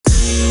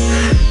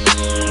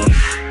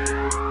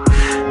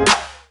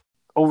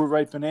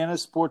Right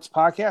Bananas Sports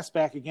Podcast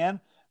back again,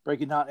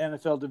 breaking down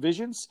NFL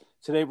divisions.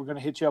 Today we're going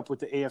to hit you up with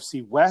the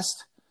AFC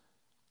West,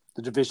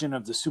 the division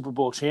of the Super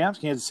Bowl champs,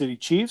 Kansas City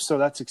Chiefs. So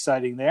that's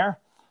exciting there.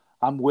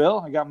 I'm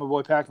Will. I got my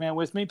boy Pac-Man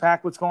with me.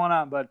 Pac, what's going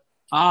on, bud?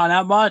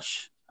 Not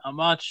much. Not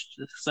much.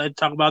 Just excited to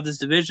talk about this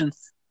division.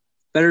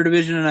 Better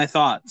division than I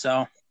thought.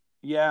 So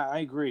yeah, I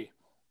agree.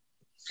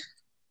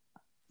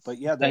 But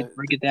yeah,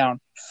 break it down.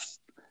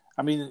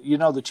 I mean,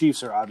 the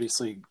Chiefs are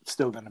obviously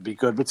still going to be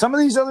good, but some of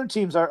these other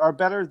teams are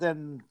better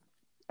than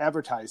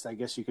advertised, I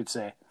guess you could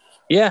say.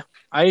 Yeah,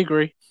 I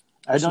agree.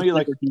 I know you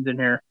like teams in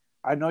here.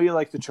 I know you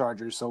like the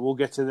Chargers, so we'll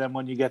get to them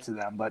when you get to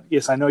them. But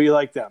yes, I know you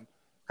like them.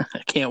 I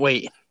can't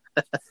wait.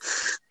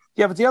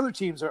 Yeah, but the other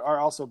teams are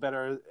also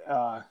better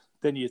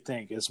than you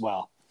think as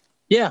well.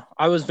 Yeah,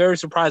 I was very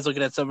surprised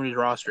looking at some of these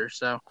rosters.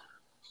 So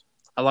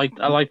I liked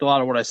a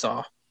lot of what I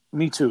saw.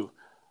 Me too.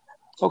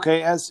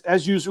 Okay,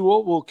 as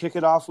usual, we'll kick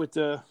it off with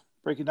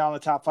breaking down the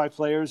top 5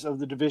 players of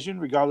the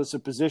division, regardless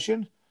of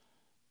position,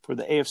 for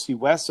the AFC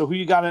West. So who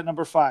you got at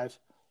number 5?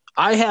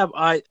 I have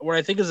what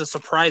I think is a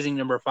surprising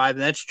number 5,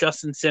 and that's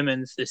Justin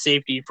Simmons, the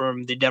safety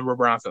from the Denver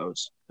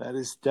Broncos. That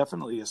is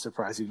definitely a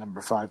surprising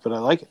number 5, but I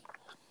like it.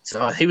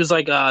 So he was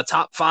like a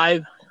top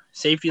 5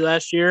 safety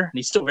last year, and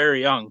he's still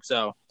very young.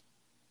 So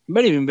he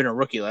might have even been a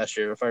rookie last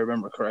year, if I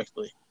remember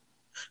correctly.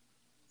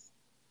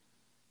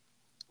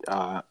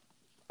 I'm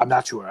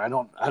not sure. I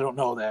don't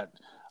know that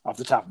off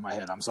the top of my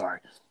head. I'm sorry.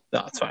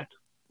 No, it's fine.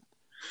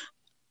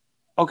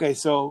 Okay,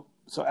 so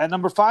at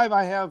number 5,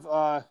 I have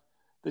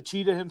the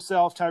Cheetah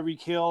himself,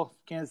 Tyreek Hill,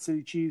 Kansas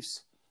City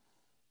Chiefs.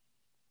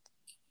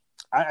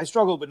 I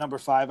struggled with number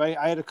 5.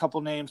 I had a couple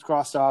names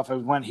crossed off. I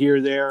went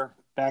here,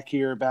 back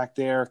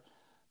there.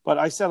 But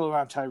I settled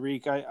on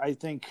Tyreek.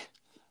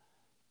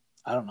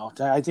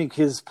 I think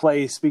his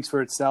play speaks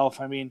for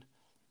itself. I mean,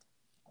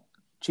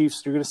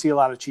 Chiefs, you're going to see a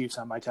lot of Chiefs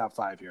on my top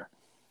 5 here.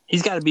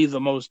 He's got to be the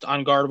most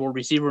unguardable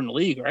receiver in the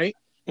league, right?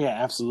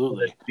 Yeah,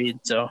 absolutely.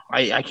 So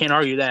I can't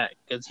argue that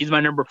because he's my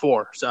number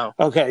 4. So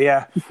okay,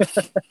 yeah.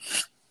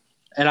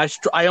 And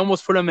I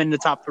almost put him in the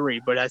top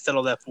 3, but I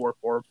settled at 4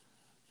 for him.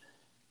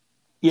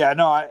 Yeah,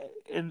 no, I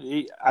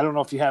don't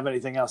know if you have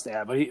anything else to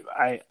add, but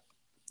I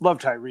love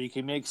Tyreek.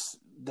 He makes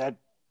that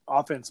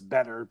offense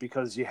better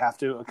because you have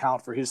to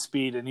account for his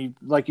speed, and he,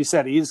 like you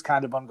said, he is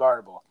kind of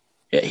unguardable.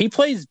 Yeah, he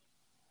plays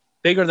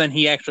bigger than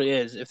he actually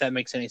is, if that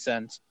makes any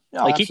sense.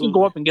 No, like absolutely. He can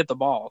go up and get the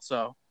ball,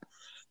 so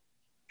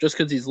just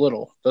because he's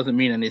little doesn't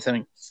mean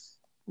anything.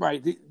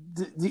 Right.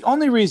 The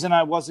only reason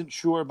I wasn't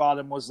sure about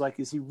him was like,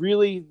 is he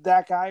really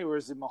that guy, or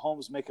is it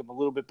Mahomes make him a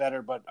little bit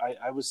better? But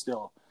I was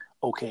still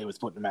okay with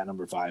putting him at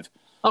number 5.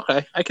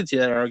 Okay, I can see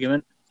that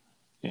argument.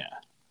 Yeah.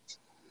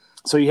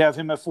 So you have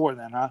him at 4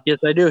 then, huh? Yes,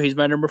 I do. He's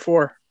my number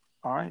 4.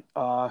 All right.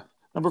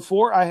 Number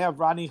 4, I have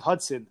Rodney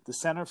Hudson, the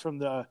center from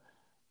the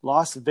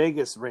Las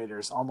Vegas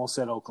Raiders. Almost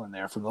said Oakland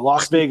there. From the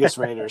Las Vegas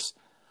Raiders,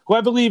 who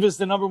I believe is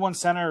the number 1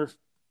 center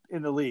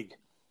in the league.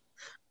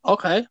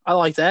 Okay, I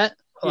like that.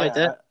 I like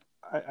that.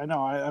 I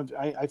know.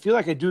 I feel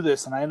like I do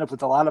this, and I end up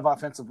with a lot of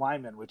offensive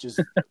linemen, which is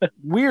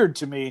weird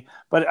to me.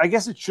 But I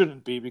guess it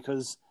shouldn't be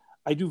because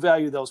I do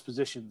value those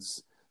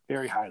positions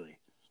very highly.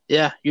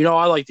 Yeah,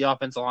 I like the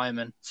offensive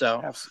lineman.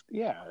 So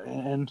yeah,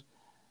 and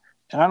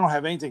I don't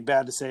have anything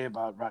bad to say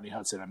about Rodney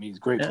Hudson. I mean, he's a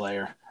great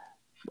player.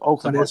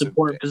 Oakland has an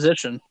important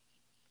position.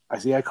 I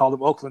see. I called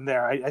him Oakland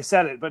there. I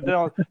said it, but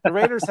no, the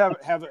Raiders have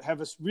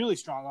a really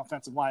strong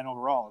offensive line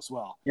overall as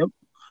well. Yep.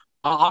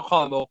 I'll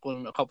call him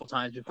Oakland a couple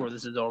times before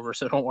this is over,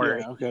 so don't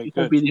worry. Yeah, okay, you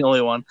won't be the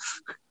only one.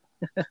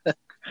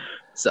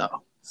 So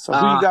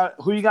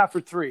who you got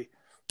for 3?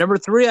 Number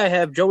 3, I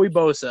have Joey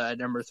Bosa at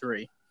number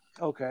 3.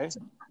 Okay.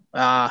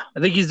 I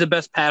think he's the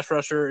best pass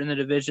rusher in the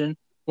division,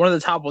 one of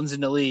the top ones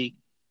in the league.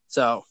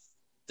 So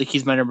I think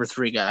he's my number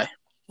 3 guy.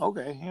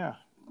 Okay, yeah.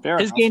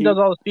 His game does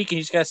all the speaking.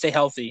 He's got to stay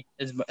healthy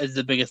is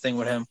the biggest thing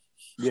with him.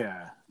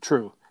 Yeah,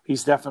 true.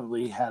 He's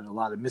definitely had a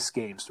lot of missed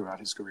games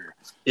throughout his career.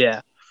 Yeah.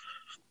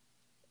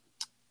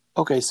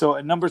 Okay, so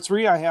at number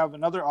 3, I have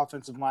another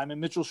offensive lineman,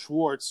 Mitchell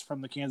Schwartz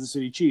from the Kansas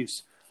City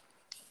Chiefs,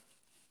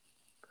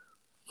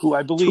 who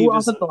I believe 2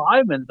 offensive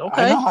linemen.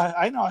 Okay,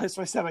 I know. That's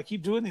what I said. I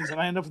keep doing these, and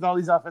I end up with all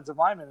these offensive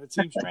linemen. It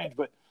seems strange,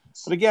 but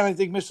again, I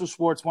think Mitchell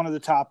Schwartz, one of the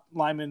top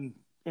linemen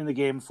in the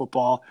game of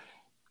football.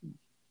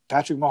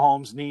 Patrick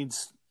Mahomes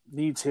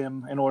needs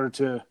him in order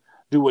to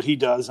do what he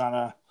does on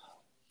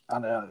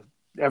a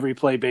every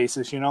play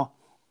basis.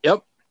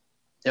 Yep.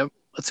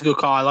 That's a good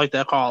call. I like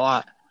that call a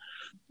lot.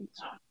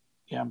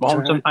 Yeah,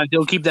 sometimes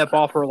he'll keep that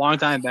ball for a long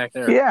time back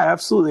there. Yeah,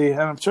 absolutely.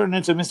 And I'm turning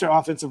into Mr.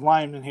 Offensive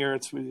Lineman here.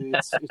 It's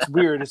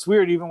weird. It's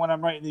weird even when I'm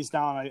writing these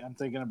down. I'm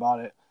thinking about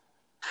it.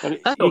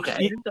 But that's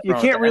okay.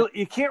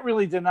 You can't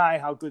really deny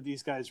how good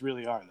these guys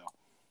really are, though.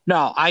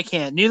 No, I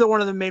can't. Neither one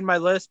of them made my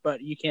list,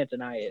 but you can't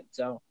deny it.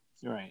 So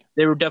right,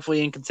 they were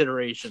definitely in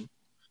consideration.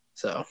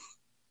 So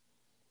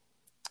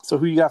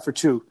who you got for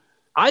 2?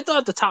 I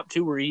thought the top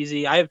 2 were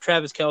easy. I have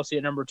Travis Kelce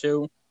at number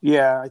 2.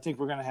 Yeah, I think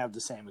we're going to have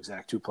the same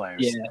exact 2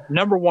 players. Yeah,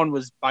 number 1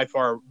 was by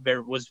far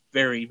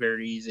very,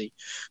 very easy.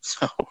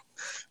 So,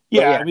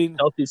 yeah, I mean,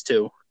 Kelce's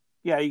 2.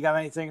 Yeah, you got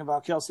anything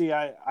about Kelsey?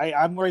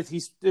 I'm worried.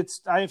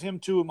 I have him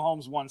two,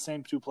 Mahomes one,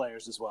 same two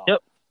players as well.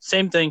 Yep,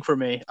 same thing for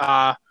me.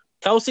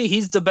 Kelsey,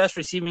 he's the best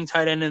receiving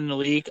tight end in the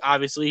league.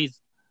 Obviously, he's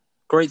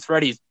great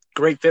threat. He's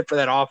great fit for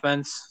that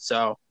offense.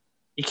 So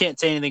you can't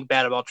say anything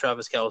bad about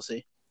Travis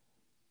Kelsey.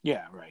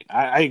 Yeah, right.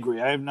 I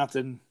agree. I have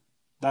nothing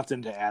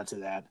to add to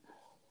that.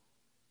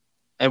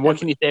 And what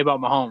can you say about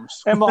Mahomes?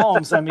 And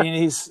Mahomes, I mean,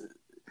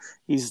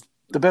 he's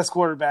the best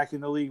quarterback in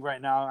the league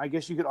right now. I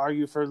guess you could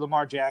argue for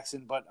Lamar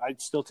Jackson, but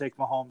I'd still take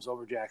Mahomes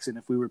over Jackson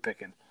if we were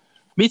picking.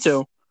 Me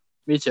too.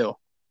 The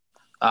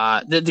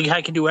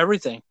guy can do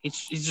everything.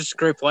 He's just a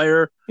great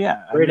player.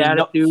 Yeah, great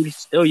attitude. He's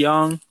still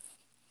young.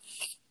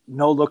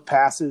 No look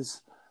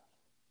passes.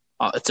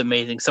 Oh, it's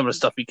amazing some of the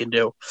stuff he can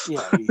do.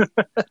 Yeah, he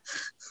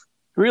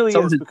really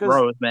some is of his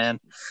throws, man.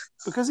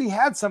 Because he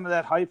had some of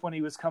that hype when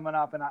he was coming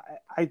up, and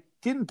I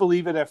didn't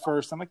believe it at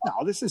first. I'm like,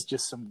 no, this is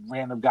just some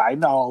random guy.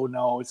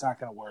 No, it's not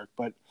going to work.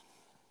 But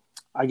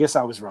I guess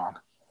I was wrong.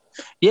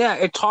 Yeah,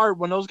 it's hard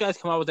when those guys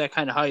come out with that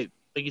kind of hype.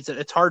 Like you said,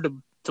 it's hard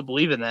to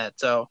believe in that.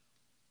 So,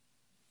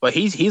 but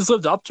he's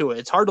lived up to it.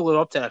 It's hard to live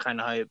up to that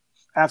kind of hype.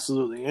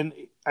 Absolutely, and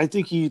I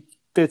think he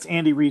fits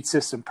Andy Reid's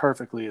system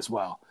perfectly as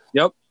well.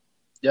 Yep.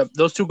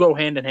 Those two go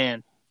hand in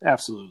hand.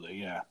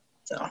 Absolutely, yeah.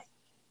 So.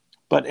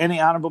 But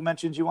any honorable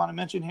mentions you want to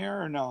mention here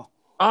or no?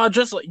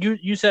 Just like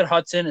you said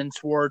Hudson and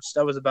Schwartz.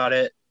 That was about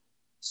it.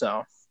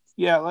 So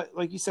yeah,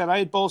 like you said, I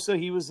had Bosa.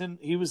 He was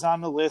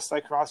on the list.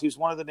 He was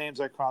one of the names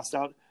I crossed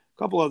out. A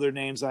couple other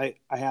names I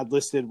had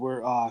listed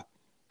were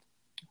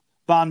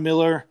Von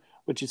Miller,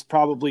 which is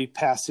probably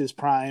past his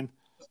prime.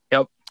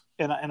 Yep.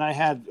 And I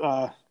had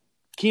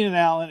Keenan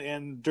Allen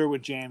and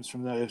Derwin James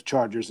from the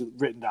Chargers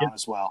written down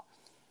as well.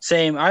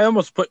 Same. I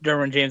almost put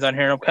Derwin James on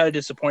here, and I'm kind of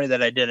disappointed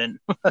that I didn't.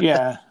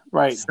 Yeah,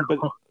 right. So. But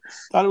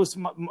thought it was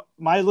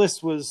my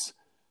list was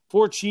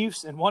 4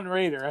 Chiefs and 1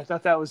 Raider. I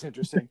thought that was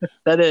interesting.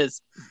 That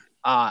is.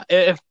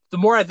 If the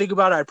more I think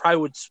about it, I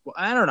probably would.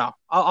 I don't know.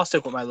 I'll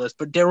stick with my list.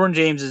 But Derwin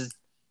James is.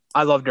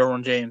 I love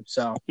Derwin James.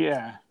 So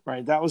yeah,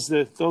 right.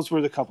 Those were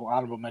the couple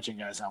honorable mention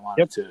guys I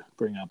wanted to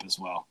bring up as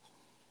well.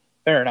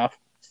 Fair enough.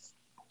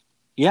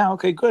 Yeah.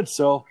 Okay. Good.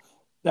 So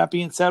that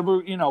being said,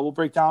 we'll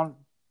break down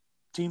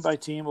team by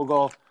team. We'll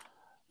go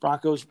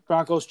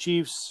Broncos,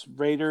 Chiefs,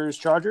 Raiders,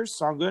 Chargers.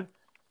 Sound good?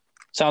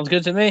 Sounds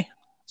good to me.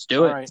 Let's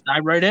do it. All right. Let's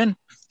dive right in.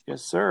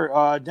 Yes,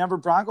 sir. Denver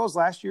Broncos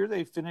last year,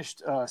 they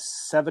finished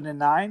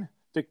 7-9.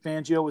 Vic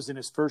Fangio was in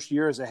his first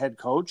year as a head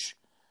coach.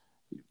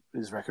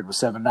 His record was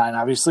 7-9,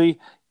 obviously.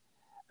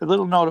 A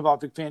little note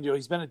about Vic Fangio.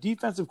 He's been a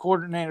defensive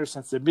coordinator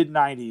since the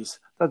mid-'90s.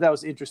 Thought that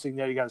was interesting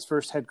that he got his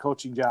first head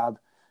coaching job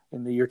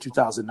in the year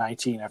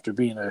 2019 after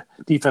being a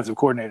defensive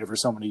coordinator for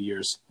so many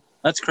years.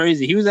 That's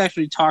crazy. He was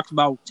actually talked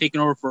about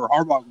taking over for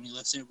Harbaugh when he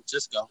left San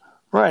Francisco.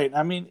 Right.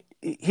 I mean,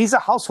 he's a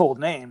household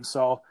name,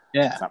 so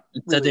yeah.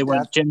 Instead they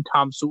went Jim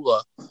Tom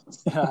Sula.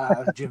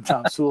 Jim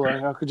Tom Sula.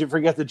 How could you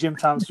forget the Jim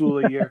Tom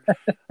Sula year?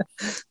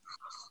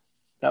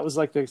 That was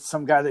like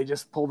some guy they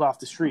just pulled off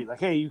the street. Like,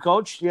 hey, you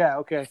coach? Yeah,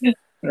 okay.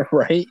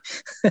 Right.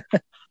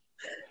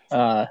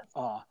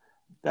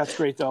 That's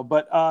great though.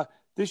 But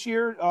this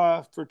year,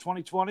 for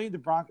 2020, the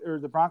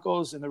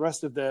Broncos and the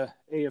rest of the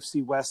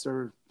AFC West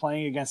are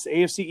playing against the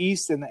AFC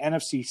East and the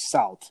NFC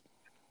South.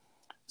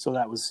 So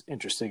that was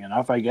interesting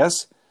enough, I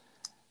guess.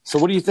 So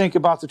what do you think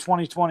about the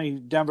 2020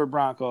 Denver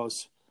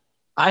Broncos?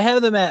 I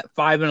have them at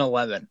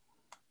 5-11.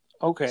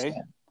 Okay. So,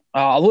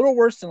 a little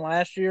worse than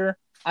last year.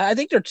 I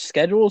think their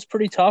schedule is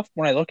pretty tough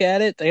when I look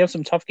at it. They have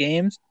some tough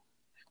games.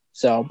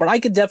 So, but I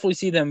could definitely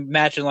see them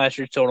matching last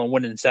year's total and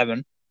winning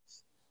 7.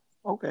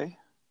 Okay.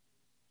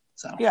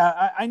 So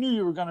yeah, I knew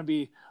you were going to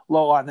be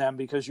low on them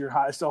because you're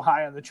so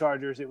high on the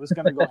Chargers. It was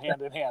going to go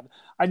hand in hand.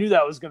 I knew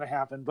that was going to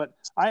happen, but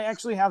I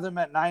actually have them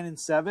at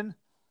 9-7.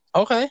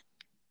 Okay.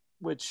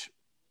 Which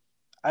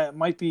I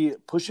might be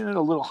pushing it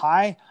a little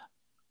high,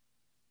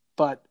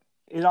 but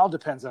it all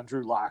depends on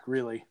Drew Lock,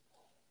 really.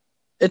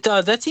 It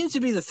does. That seems to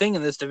be the thing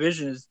in this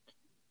division is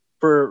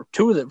for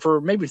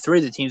maybe 3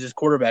 of the teams is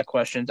quarterback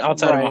questions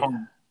outside of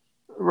Mahomes.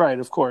 Right,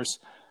 of course.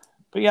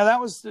 But yeah, that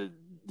was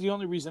the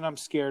only reason I'm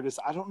scared is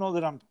I don't know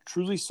that I'm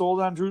truly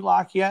sold on Drew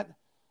Lock yet,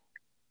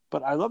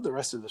 but I love the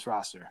rest of this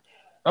roster.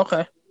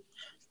 Okay.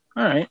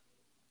 All right.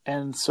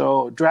 And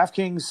so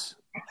DraftKings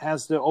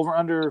has the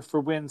over-under for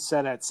wins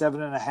set at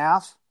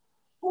 7.5.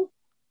 All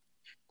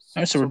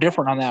right, so we're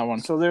different on that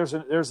one. So there's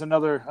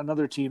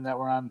another team that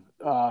we're on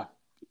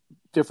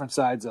different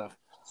sides of.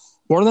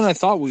 More than I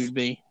thought we would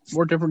be.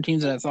 More different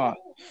teams than I thought.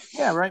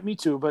 Yeah, right. Me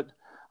too. But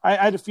I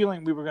had a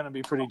feeling we were going to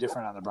be pretty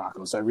different on the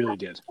Broncos. I really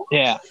did.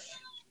 Yeah.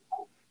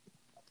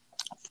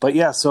 But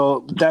yeah,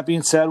 so that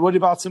being said, what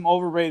about some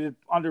overrated,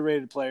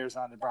 underrated players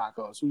on the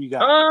Broncos? Who you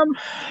got?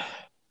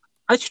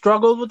 I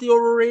struggled with the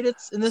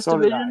overrateds in this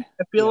division.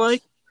 I feel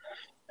like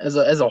as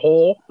a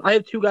whole, I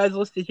have 2 guys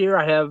listed here.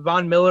 I have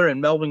Von Miller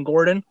and Melvin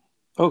Gordon.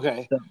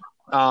 Okay. So,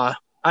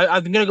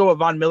 I'm gonna go with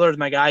Von Miller as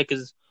my guy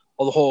because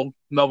the whole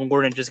Melvin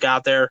Gordon just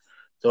got there,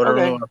 so I don't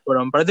really want to put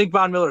him. But I think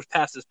Von Miller's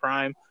past his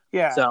prime.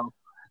 Yeah. So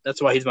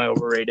that's why he's my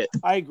overrated.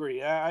 I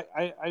agree.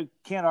 I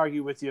can't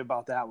argue with you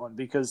about that one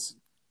because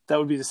That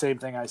would be the same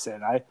thing I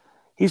said.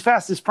 He's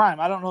past his prime.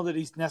 I don't know that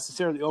he's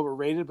necessarily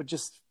overrated, but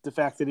just the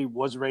fact that he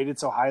was rated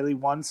so highly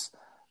once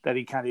that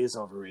he kind of is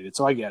overrated.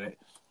 So I get it.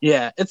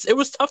 Yeah, it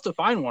was tough to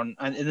find one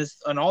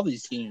on all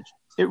these teams.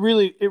 It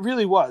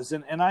really was.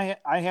 And I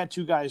had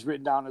two guys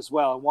written down as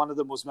well. One of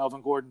them was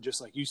Melvin Gordon,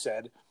 just like you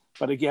said.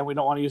 But again, we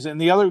don't want to use it.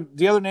 And the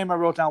other name I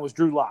wrote down was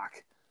Drew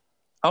Lock.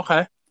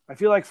 Okay. I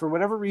feel like for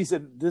whatever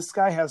reason, this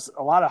guy has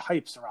a lot of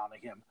hype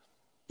surrounding him.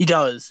 He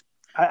does.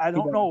 I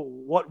don't know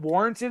what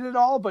warranted it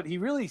all, but he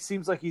really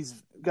seems like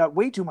he's got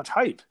way too much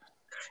hype.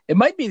 It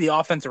might be the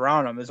offense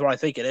around him is what I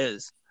think it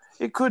is.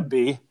 It could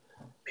be.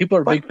 People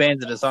are big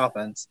fans of this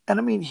offense. And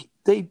I mean,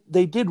 they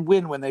did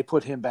win when they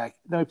put him back.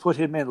 They put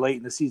him in late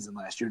in the season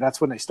last year. That's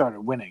when they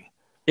started winning.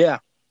 Yeah.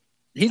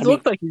 He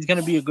looked like he's going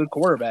to be a good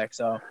quarterback,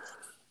 so.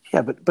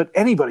 Yeah, but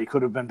anybody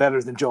could have been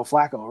better than Joe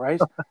Flacco, right?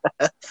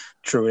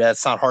 True,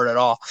 that's not hard at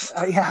all.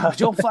 Yeah,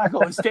 Joe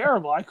Flacco is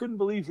terrible. I couldn't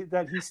believe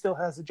that he still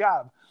has a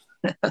job.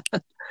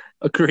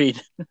 Agreed.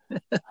 I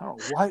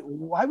don't know,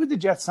 why would the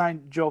Jets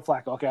sign Joe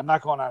Flacco? Okay, I'm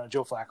not going on a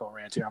Joe Flacco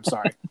rant here. I'm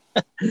sorry.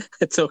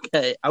 It's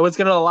okay. I was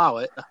going to allow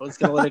it. I was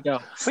going to let it go.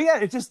 But yeah,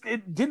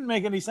 it didn't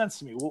make any sense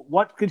to me.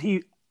 What could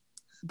he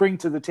bring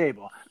to the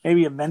table?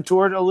 Maybe a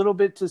mentor a little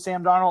bit to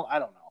Sam Darnold? I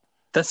don't know.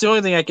 That's the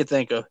only thing I could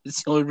think of.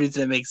 It's the only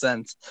reason it makes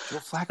sense. Joe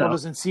Flacco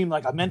doesn't seem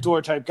like a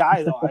mentor type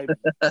guy,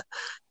 though.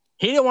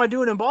 He didn't want to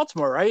do it in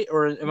Baltimore, right?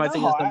 Or am I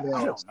thinking of something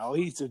else? I don't know.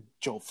 He's a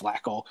Joe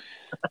Flacco.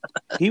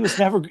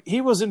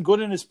 He wasn't good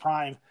in his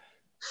prime.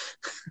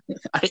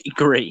 I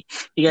agree.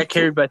 He got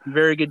carried by some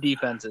very good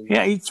defenses.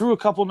 Yeah, he threw a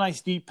couple nice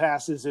deep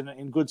passes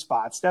in good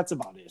spots. That's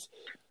about it.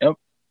 Yep.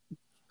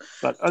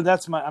 But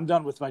I'm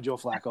done with my Joe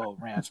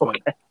Flacco rant. Okay.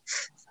 But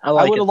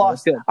I would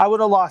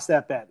have lost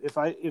that bet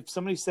if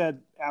somebody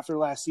said after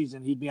last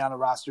season he'd be on a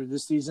roster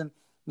this season.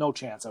 No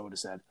chance. I would have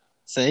said.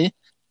 See,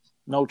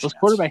 no chance.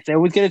 Those quarterbacks, they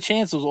always get a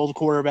chance. Those old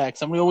quarterbacks,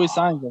 somebody always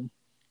signs them.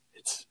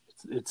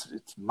 It's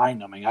mind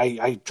numbing.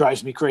 It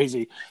drives me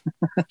crazy.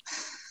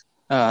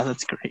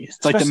 That's great.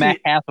 It's like the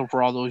Matt Castle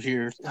for all those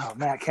years. Oh,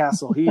 Matt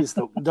Castle. He's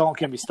the don't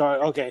get me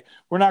started. Okay,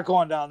 we're not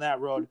going down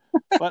that road.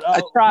 But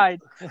I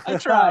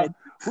tried.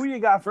 Who you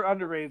got for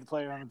underrated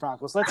player on the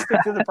Broncos? Let's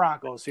stick to the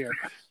Broncos here.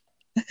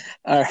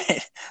 All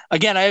right.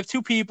 Again, I have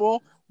two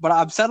people, but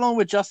I'm settling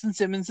with Justin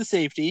Simmons, the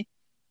safety.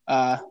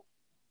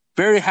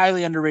 Very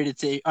highly underrated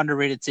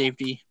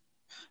safety.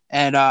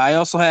 And I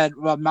also had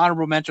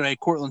honorable mention. I had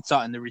Cortland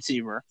Sutton, the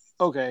receiver.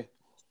 Okay.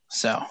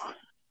 So.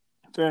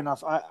 Fair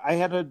enough. I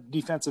had a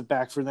defensive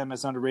back for them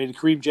as underrated.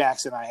 Kareem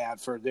Jackson I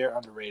had for their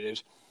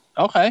underrated.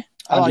 Okay.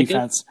 I like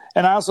defense.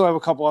 And I also have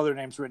a couple other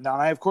names written down.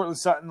 I have Cortland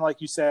Sutton,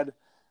 like you said,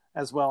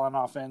 as well on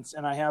offense.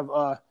 And I have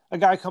a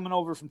guy coming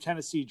over from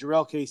Tennessee,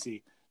 Jarrell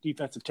Casey,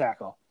 defensive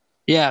tackle.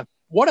 Yeah.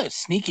 What a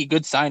sneaky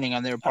good signing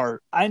on their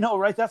part. I know,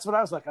 right? That's what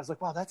I was like. I was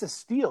like, wow, that's a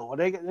steal.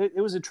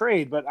 It was a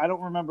trade, but I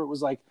don't remember. It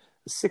was like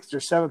a 6th or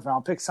 7th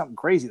round pick, something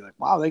crazy. Like,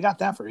 wow, they got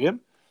that for him.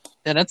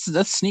 Yeah, that's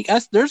sneaky.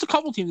 There's a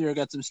couple teams there that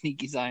got some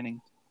sneaky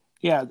signing.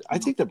 Yeah, I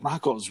think the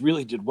Broncos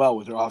really did well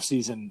with their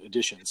offseason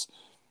additions.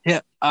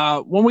 Yeah.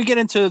 When we get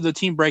into the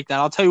team breakdown,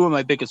 I'll tell you what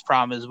my biggest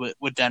problem is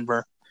with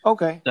Denver.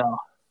 Okay. So.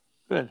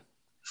 Good.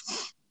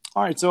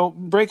 All right, so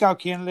breakout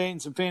candidate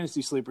and some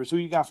fantasy sleepers. Who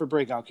you got for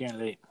breakout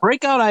candidate?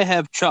 Breakout, I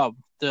have Chubb,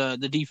 the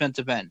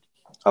defensive end.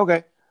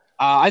 Okay.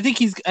 I think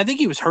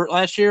he was hurt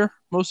last year,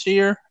 most of the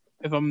year,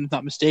 if I'm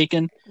not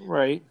mistaken.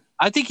 Right.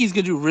 I think he's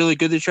going to do really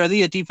good this year. I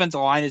think the defensive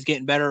line is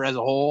getting better as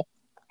a whole,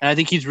 and I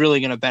think he's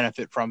really going to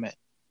benefit from it.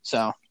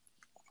 So.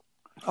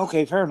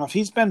 Okay, fair enough.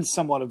 He's been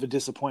somewhat of a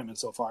disappointment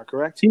so far,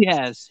 correct? He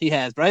has.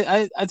 But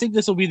I think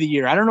this will be the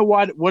year. I don't know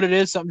what it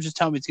is. Something just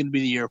tell me it's going to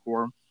be the year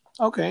for him.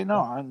 Okay,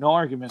 no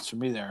arguments for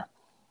me there.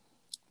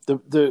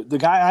 The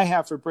guy I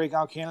have for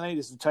breakout candidate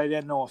is the tight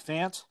end Noah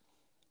Fant.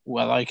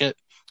 Well, I like it.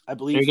 I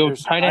believe there you go,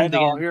 tight end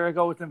again. Here I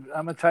go with him.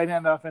 I'm a tight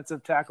end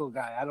offensive tackle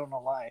guy. I don't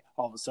know why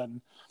all of a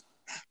sudden.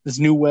 This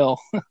new will.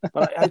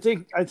 But I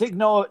think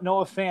Noah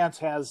Fant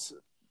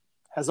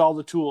has all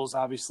the tools,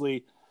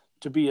 obviously,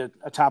 to be a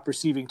top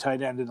receiving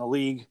tight end in the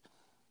league.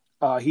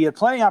 He had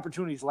plenty of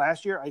opportunities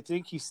last year. I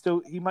think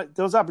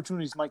those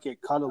opportunities might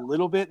get cut a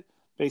little bit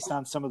based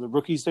on some of the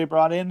rookies they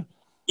brought in.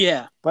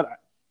 Yeah. But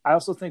I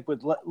also think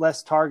with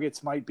less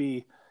targets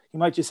he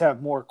might just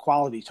have more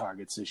quality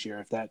targets this year,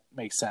 if that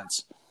makes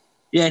sense.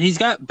 Yeah, and he's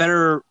got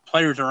better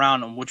players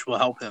around him, which will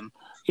help him.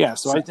 Yeah,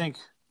 so I think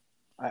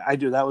I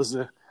do. That was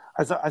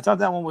I thought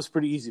that one was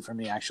pretty easy for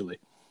me, actually.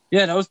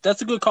 Yeah,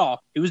 that's a good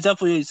call. He was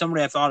definitely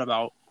somebody I thought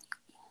about.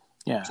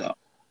 Yeah.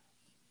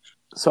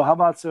 So how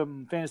about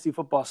some fantasy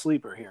football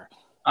sleeper here?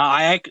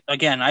 I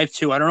have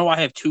two. I don't know why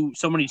I have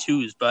so many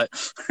twos, but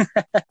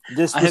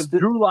I have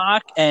Drew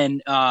Lock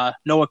and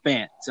Noah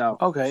Fant. So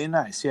okay,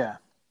 nice, yeah.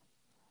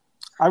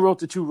 I wrote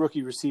the 2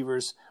 rookie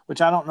receivers, which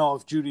I don't know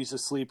if Judy's a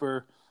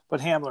sleeper, but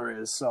Hamler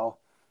is. So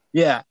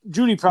yeah,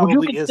 Judy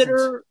probably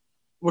isn't.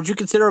 Would you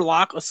consider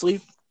Lock a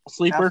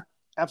sleeper?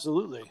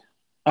 Absolutely.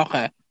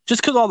 Okay,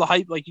 just because all the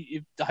hype,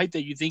 the hype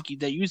that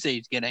you say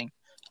he's getting.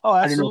 Oh,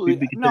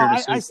 absolutely. No,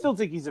 I still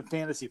think he's a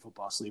fantasy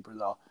football sleeper,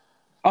 though.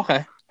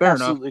 Okay, fair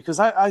enough. Absolutely, because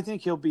I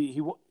think he'll be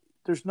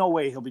there's no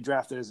way he'll be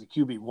drafted as a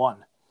QB1.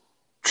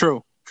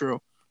 True.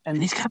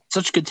 And he's got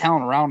such good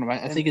talent around him.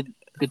 I think it's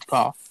a good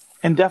call.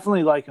 And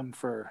definitely like him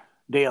for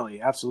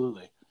daily.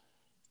 Absolutely.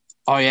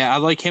 Oh, yeah. I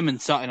like him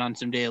and Sutton on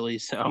some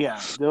dailies. So.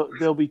 Yeah,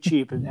 they'll be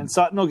cheap. And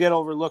Sutton will get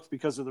overlooked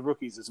because of the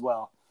rookies as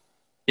well.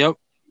 Yep.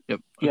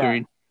 Agreed. Yeah.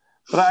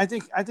 But I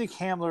think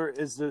Hamler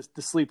is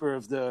the sleeper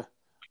of the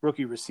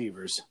rookie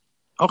receivers.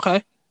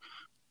 Okay.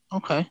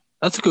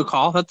 That's a good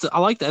call. I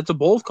like that. It's a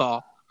bold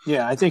call.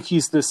 Yeah, I think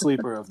he's the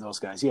sleeper of those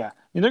guys. Yeah. I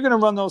mean, they're going to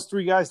run those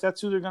three guys. That's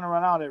who they're going to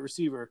run out at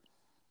receiver.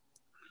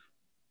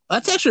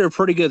 That's actually a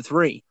pretty good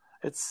three.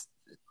 It's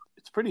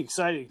pretty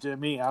exciting to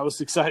me. I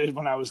was excited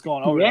when I was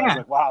going over it. I was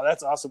like, wow,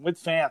 that's awesome.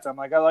 With Fant, I'm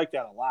like, I like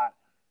that a lot.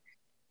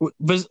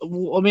 But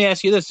let me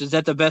ask you this. Is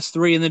that the best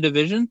three in the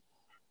division?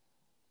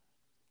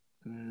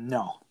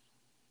 No.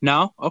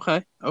 No?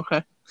 Okay.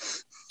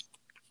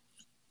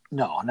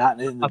 No,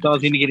 not in the I thought I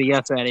was going to get a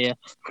yes out of you.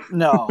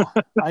 No.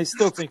 I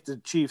still think the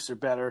Chiefs are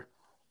better.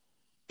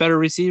 Better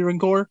receiving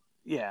core?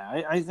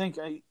 Yeah, I think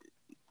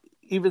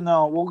even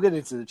though we'll get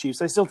into the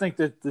Chiefs, I still think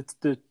that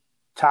the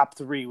top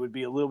three would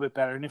be a little bit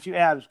better. And if you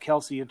add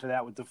Kelsey into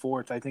that with the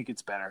fourth, I think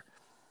it's better.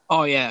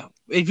 Oh, yeah.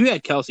 If you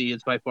had Kelsey,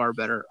 it's by far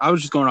better. I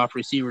was just going off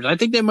receivers. I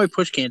think they might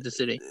push Kansas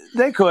City.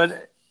 They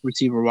could.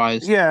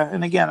 Receiver-wise. Yeah,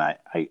 and again,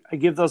 I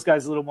give those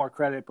guys a little more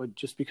credit, but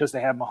just because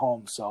they have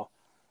Mahomes, so.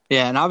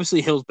 Yeah, and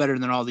obviously Hill's better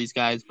than all these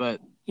guys,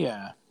 but.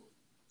 Yeah.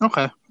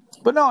 Okay.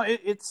 But no,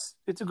 it's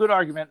a good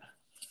argument.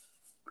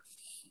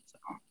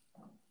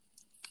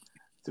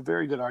 It's a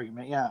very good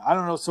argument. Yeah, I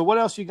don't know. So what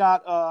else you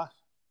got?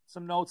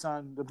 Some notes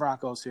on the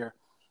Broncos here.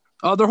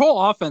 Their whole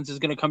offense is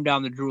going to come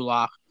down to Drew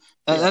Lock.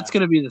 That's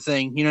going to be the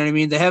thing. You know what I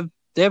mean? They have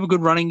a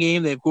good running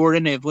game. They have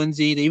Gordon. They have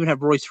Lindsey. They even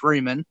have Royce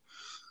Freeman.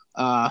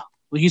 Like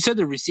you said,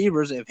 the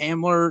receivers. They have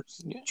Hamler,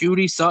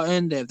 Judy,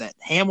 Sutton. They have that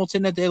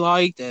Hamilton that they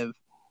like. They have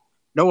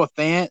Noah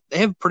Fant. They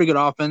have pretty good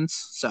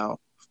offense. So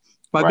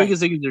my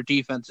biggest thing is their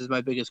defense is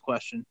my biggest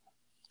question.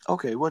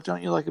 Okay, what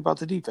don't you like about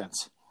the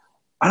defense?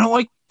 I don't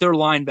like their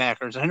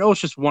linebackers. I know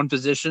it's just one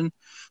position.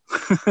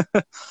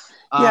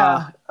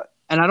 Yeah.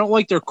 And I don't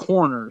like their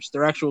corners,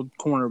 their actual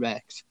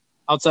cornerbacks.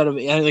 Outside of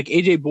like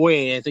AJ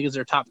Boye, I think is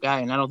their top guy,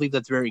 and I don't think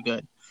that's very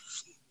good.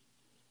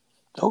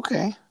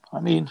 Okay. I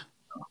mean,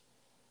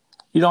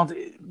 you don't.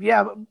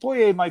 Yeah, but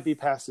Boye might be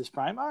past his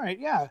prime. All right.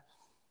 Yeah.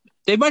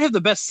 They might have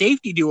the best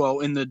safety duo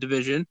in the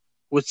division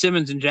with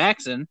Simmons and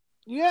Jackson.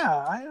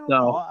 Yeah, I don't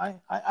know.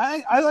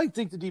 I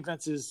think the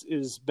defense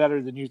is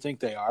better than you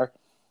think they are.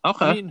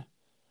 Okay. I mean,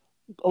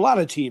 a lot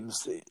of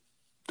teams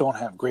don't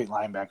have great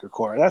linebacker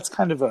core. That's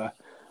kind of a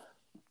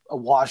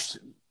washed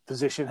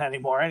position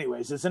anymore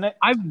anyways, isn't it?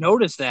 I've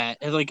noticed that.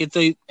 Like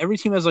every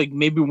team has like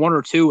maybe one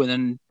or two, and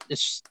then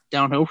it's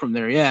downhill from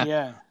there. Yeah.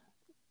 Yeah.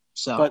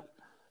 So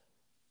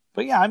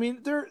But yeah, I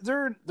mean they're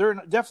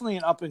definitely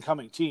an up and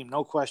coming team,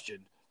 no question.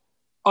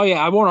 Oh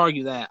yeah, I won't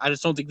argue that. I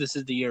just don't think this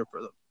is the year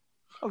for them.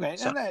 Okay,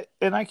 so.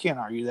 and I can't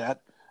argue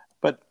that.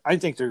 But I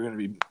think they're going to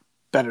be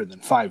better than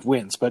 5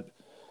 wins. But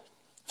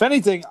if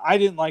anything, I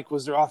didn't like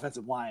was their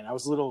offensive line. I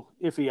was a little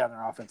iffy on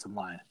their offensive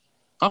line.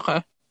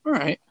 Okay. All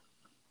right.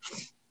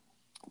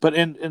 But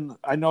and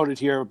I noted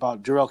here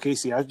about Jarrell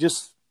Casey. I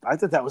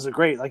thought that was a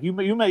great, like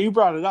you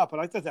brought it up, but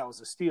I thought that was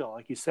a steal,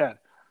 like you said.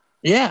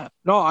 Yeah.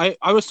 No,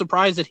 I was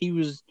surprised that he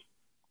was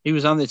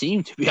on the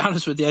team, to be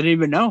honest with you. I didn't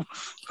even know.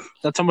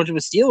 That's how much of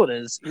a steal it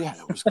is. Yeah,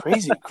 it was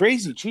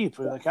crazy cheap.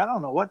 Like I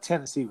don't know what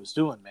Tennessee was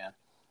doing, man.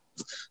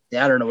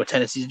 Yeah, I don't know what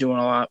Tennessee's doing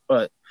a lot,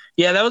 but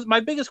yeah, that was my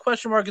biggest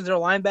question mark is their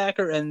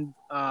linebacker and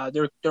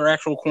their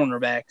actual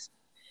cornerbacks.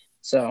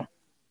 So,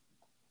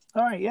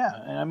 all right, yeah,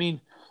 and I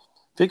mean,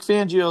 Vic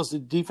Fangio's a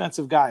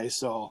defensive guy,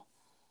 so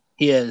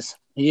he is.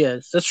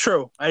 That's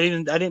true. I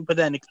didn't put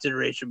that into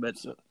consideration, but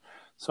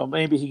so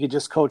maybe he could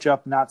just coach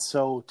up not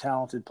so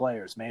talented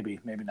players. Maybe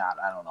not.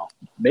 I don't know.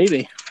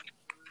 Maybe.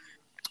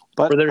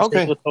 But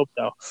okay. With hope,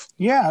 though.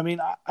 Yeah, I mean,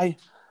 I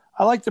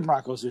like the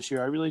Broncos this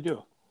year. I really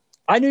do.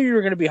 I knew you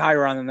were going to be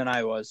higher on them than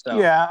I was. So.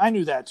 Yeah, I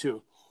knew that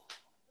too.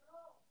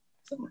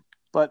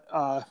 But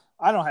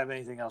I don't have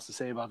anything else to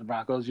say about the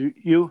Broncos.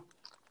 You?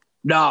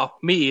 No,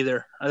 me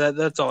either.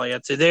 That's all I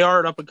got to say. They are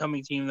an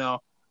up-and-coming team, though.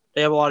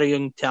 They have a lot of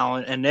young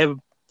talent, and they have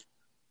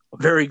a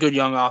very good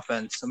young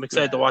offense. I'm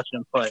excited to watch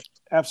them play.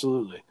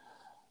 Absolutely.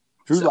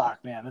 Drew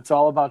Lock, man. It's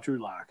all about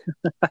Drew Lock.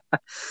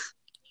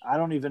 I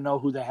don't even know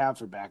who they have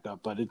for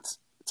backup, but it's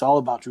all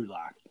about Drew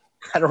Lock.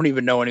 I don't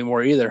even know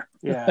anymore either.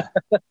 Yeah.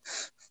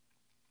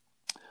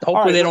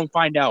 Hopefully they don't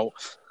find out.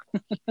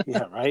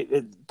 Yeah, right?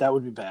 That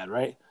would be bad,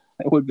 right?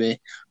 It would be.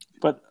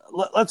 But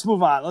let's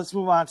move on. Let's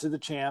move on to the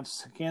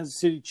champs, Kansas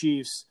City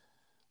Chiefs.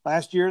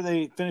 Last year,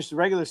 they finished the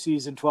regular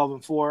season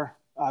 12-4.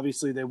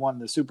 Obviously, they won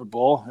the Super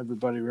Bowl.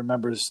 Everybody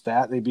remembers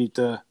that. They beat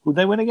who'd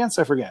they win against?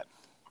 I forget.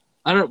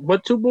 I don't.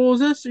 What Super Bowl is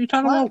this? Are you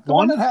talking about? The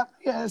one that happened?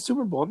 Yeah,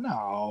 Super Bowl.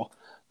 No,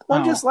 the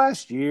one just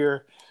last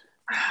year.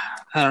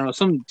 I don't know.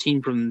 Some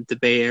team from the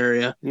Bay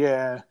Area.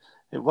 Yeah,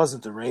 it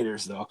wasn't the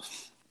Raiders though.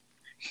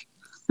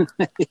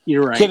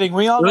 You're right. Kidding.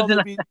 We all know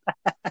they beat.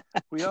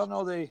 We all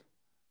know they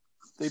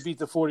beat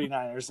the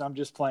 49ers. I'm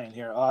just playing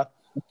here.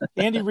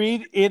 Andy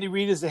Reid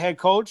is the head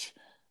coach.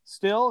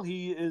 Still,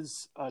 he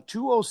is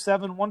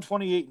 207,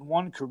 128 and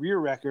 1 career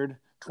record,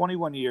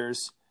 21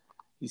 years.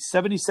 He's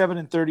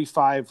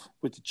 77-35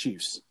 with the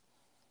Chiefs.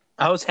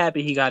 I was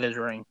happy he got his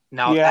ring.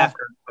 Now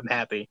after I'm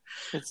happy.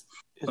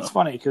 It's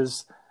funny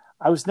because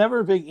I was never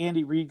a big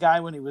Andy Reid guy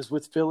when he was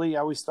with Philly.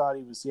 I always thought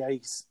he was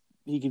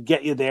he could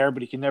get you there,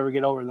 but he could never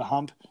get over the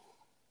hump.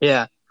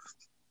 Yeah.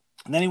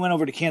 And then he went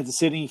over to Kansas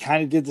City. He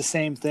kind of did the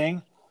same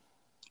thing.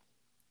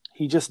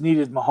 He just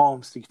needed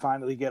Mahomes to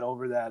finally get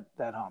over that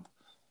hump.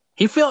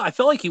 I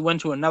feel like he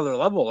went to another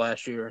level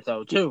last year,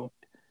 though, too.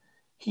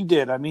 He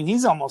did. I mean,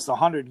 he's almost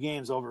 100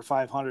 games over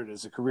 500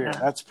 as a career. Yeah.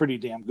 That's pretty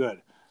damn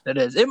good. It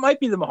is. It might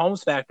be the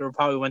Mahomes factor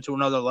probably went to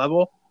another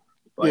level,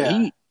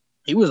 but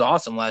he was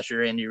awesome last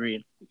year, Andy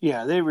Reid.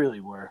 Yeah, they really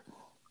were.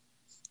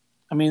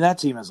 I mean, that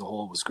team as a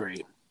whole was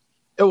great.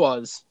 It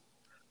was.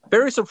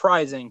 Very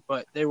surprising,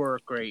 but they were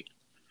great.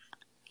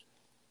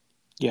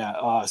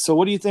 Yeah. So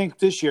what do you think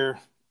this year?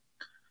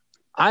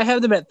 I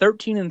have them at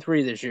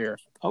 13-3 this year.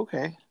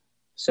 Okay.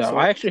 So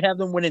I actually have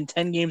them winning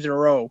 10 games in a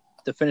row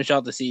to finish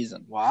out the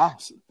season. Wow.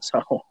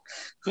 So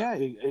yeah,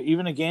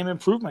 even a game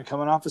improvement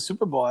coming off the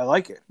Super Bowl. I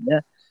like it.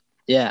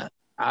 Yeah.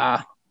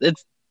 That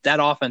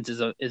offense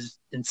is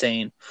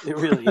insane. It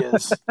really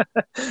is.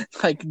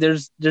 Like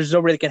there's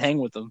nobody that can hang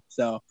with them.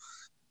 So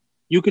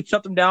you could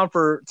shut them down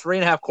for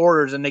 3.5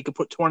 quarters and they could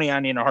put 20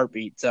 on you in a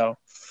heartbeat. So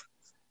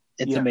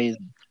it's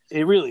amazing.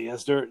 It really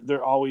is.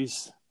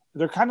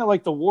 They're kind of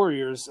like the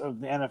Warriors of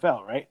the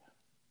NFL, right?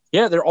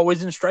 Yeah, they're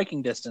always in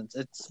striking distance.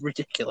 It's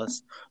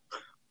ridiculous.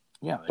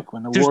 Yeah, like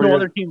when there's no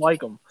other team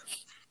like them.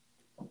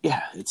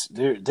 Yeah,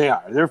 they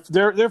are.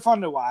 They're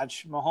fun to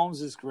watch.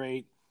 Mahomes is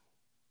great.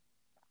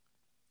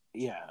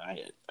 Yeah,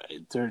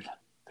 they're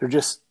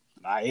just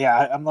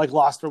I'm like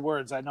lost for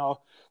words. I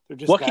know they're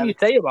just. What can you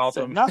say about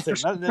them? Nothing.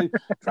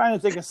 Trying to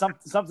think of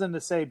something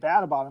to say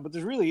bad about them, but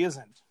there really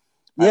isn't.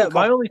 Yeah,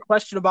 my only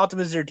question about them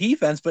is their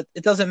defense, but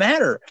it doesn't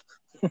matter.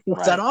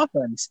 What's that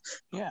offense?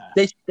 Yeah,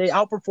 they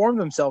outperformed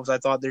themselves. I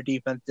thought their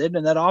defense did,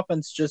 and that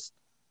offense just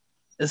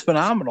is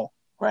phenomenal.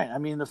 Right. I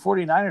mean, the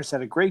 49ers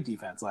had a great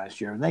defense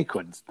last year, and they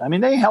couldn't. I mean,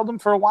 they held them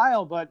for a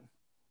while, but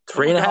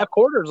 3.5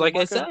 quarters, like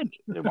I said.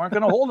 They weren't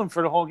going to hold them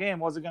for the whole game.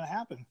 Wasn't going to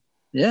happen.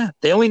 Yeah,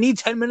 they only need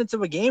 10 minutes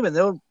of a game, and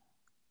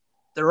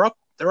they're up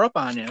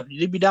on you.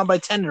 You'd be down by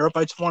 10, they're up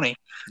by 20.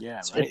 Yeah,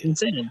 it's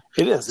insane.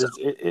 It is.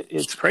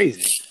 It's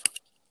crazy.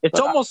 It's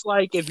almost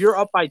like if you're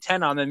up by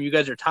 10 on them, you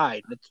guys are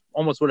tied. That's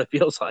almost what it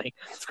feels like.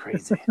 It's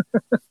crazy.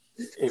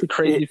 It's a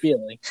crazy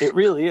feeling. It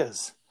really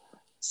is.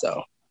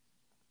 So.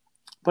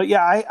 But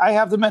yeah, I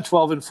have them at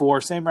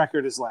 12-4, same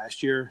record as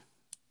last year.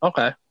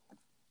 Okay.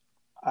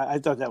 I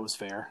thought that was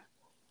fair.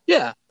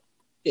 Yeah,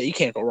 you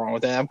can't go wrong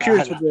with that. I'm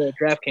curious what the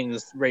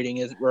DraftKings rating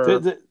is.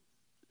 The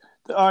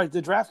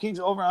DraftKings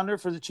over/under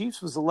for the Chiefs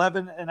was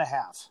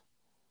 11.5.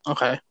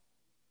 Okay.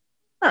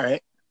 All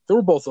right. So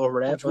we're both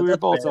over that. We were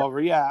both over.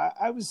 Yeah,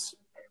 I was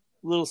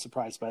a little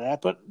surprised by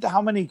that. But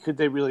how many could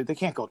they really? They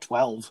can't go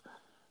 12,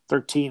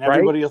 13.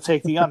 Everybody will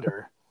take the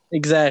under.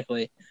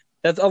 Exactly.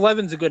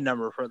 11's a good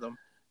number for them.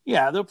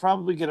 Yeah, they'll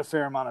probably get a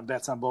fair amount of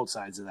bets on both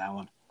sides of that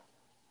one.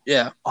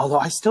 Yeah. Although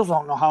I still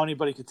don't know how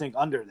anybody could think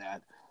under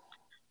that.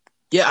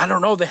 Yeah, I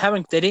don't know. They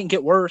didn't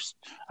get worse.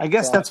 I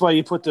guess that's why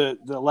you put the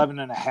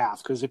 11.5,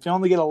 because if you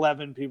only get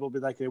 11, people will be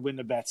like, they win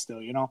the bet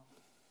still, you know?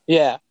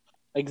 Yeah,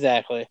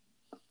 exactly.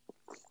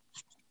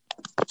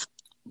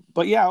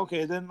 But yeah,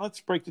 okay, then let's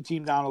break the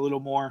team down a little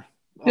more.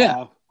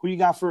 Yeah. Who you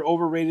got for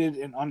overrated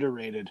and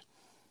underrated?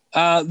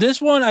 This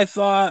one I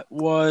thought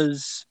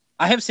was...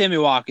 I have Sammy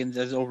Watkins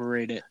as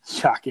overrated.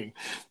 Shocking.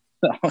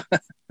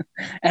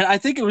 And I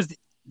think it was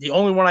the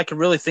only one I could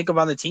really think of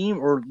on the team,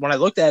 or when I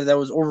looked at it, that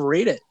was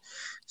overrated.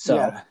 So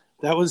yeah,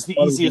 that was the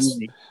easiest.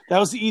 That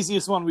was the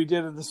easiest one we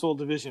did in this whole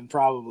division,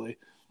 probably.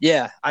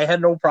 Yeah, I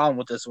had no problem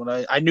with this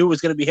one. I knew it was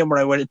going to be him when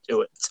I went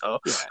into it. So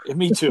yeah,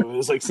 me too. It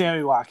was like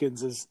Sammy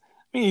Watkins is.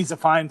 I mean, he's a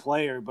fine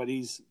player, but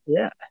he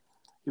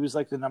was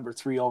like the number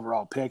 3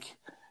 overall pick.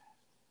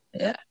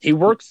 Yeah, he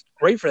works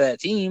great for that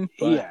team.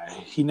 But yeah,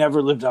 he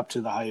never lived up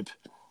to the hype.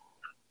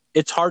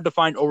 It's hard to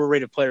find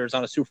overrated players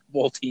on a Super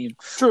Bowl team.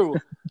 True.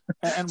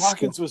 And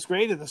Watkins was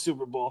great in the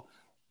Super Bowl.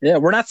 Yeah,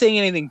 we're not saying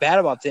anything bad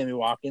about Sammy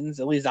Watkins.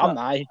 At least I'm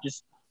not. He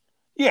just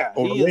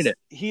overrated.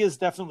 He is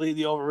definitely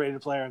the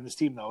overrated player on this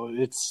team, though.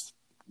 It's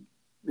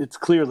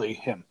clearly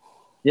him.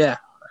 Yeah,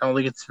 I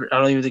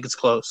don't even think it's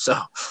close. So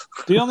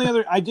the only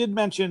other I did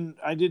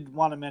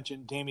want to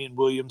mention Damian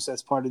Williams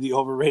as part of the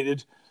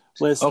overrated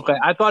list. Okay,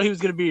 I thought he was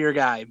going to be your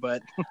guy,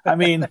 but I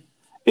mean,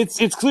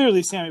 it's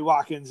clearly Sammy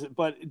Watkins,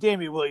 but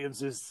Damian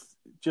Williams is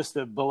just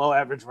a below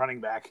average running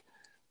back.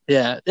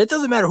 Yeah, it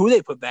doesn't matter who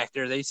they put back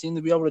there; they seem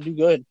to be able to do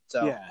good.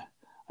 So yeah,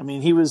 I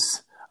mean, he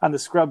was on the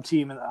scrub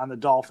team on the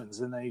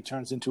Dolphins, and then he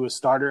turns into a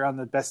starter on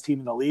the best team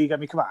in the league. I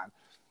mean, come on.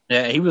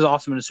 Yeah, he was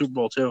awesome in the Super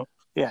Bowl too.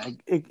 Yeah,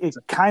 it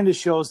kind of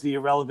shows the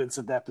irrelevance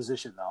of that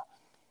position, though.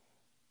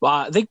 Well,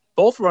 I think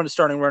both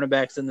starting running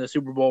backs in the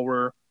Super Bowl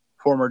were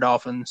former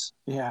Dolphins.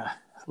 Yeah,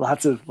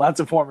 lots of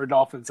former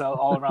Dolphins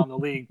all around the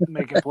league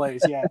making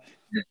plays. Yeah.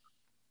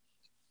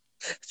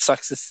 It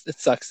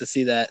sucks to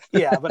see that.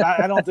 Yeah, but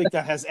I don't think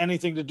that has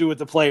anything to do with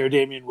the player,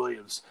 Damian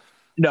Williams.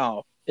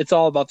 No, it's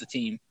all about the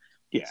team.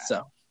 Yeah,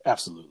 so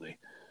absolutely.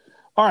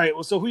 All right,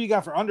 well, so who you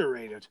got for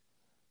underrated?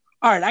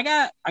 All right,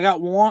 I got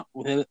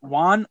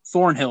Juan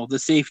Thornhill, the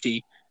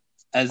safety,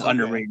 as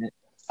underrated.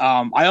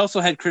 I also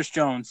had Chris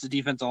Jones, the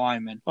defensive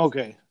lineman.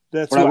 Okay,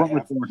 but I went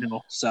with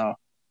Thornhill. So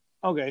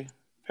okay,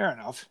 fair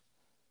enough.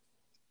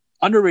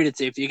 Underrated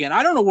safety again.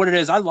 I don't know what it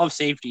is. I love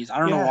safeties. I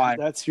don't know why.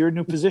 That's your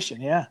new position.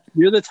 Yeah,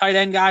 you're the tight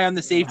end guy. I'm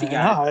the safety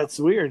guy. No, that's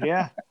weird.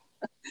 Yeah.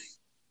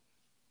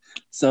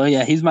 So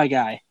yeah, he's my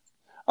guy.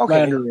 Okay. My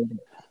underrated.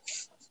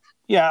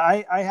 Yeah,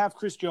 I have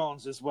Chris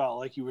Jones as well,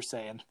 like you were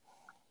saying.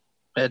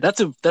 That's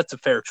a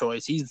fair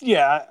choice. He's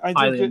I think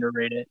highly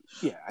underrated.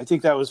 Yeah, I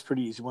think that was a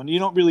pretty easy one. You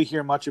don't really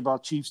hear much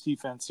about Chiefs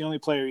defense. The only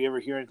player you ever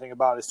hear anything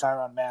about is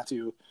Tyrann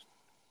Mathieu.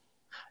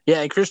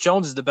 Yeah, and Chris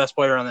Jones is the best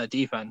player on that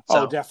defense.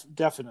 So. Oh,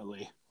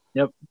 definitely.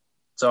 Yep.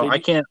 So I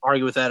can't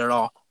argue with that at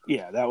all.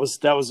 Yeah, that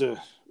was a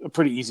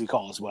pretty easy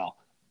call as well.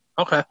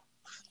 Okay.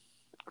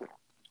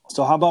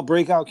 So how about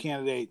breakout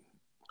candidate?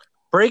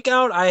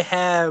 Breakout, I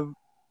have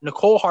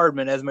Nicole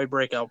Hardman as my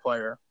breakout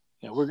player.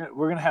 Yeah, we're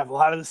gonna have a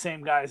lot of the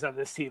same guys on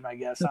this team, I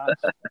guess.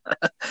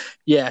 Huh?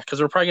 Yeah, because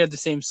we're probably gonna have the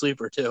same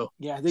sleeper too.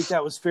 Yeah, I think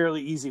that was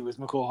fairly easy with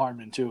Nicole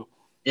Hardman too.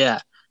 Yeah.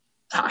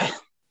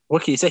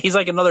 What can you say? He's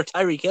like another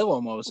Tyreek Hill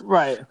almost.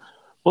 Right.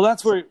 Well,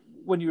 that's where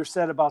when you were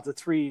said about the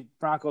 3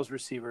 Broncos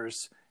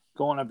receivers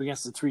going up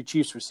against the 3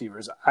 Chiefs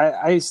receivers,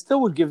 I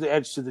still would give the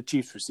edge to the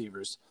Chiefs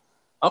receivers.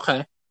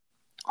 Okay.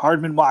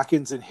 Hardman,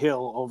 Watkins, and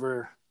Hill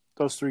over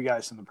those 3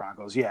 guys from the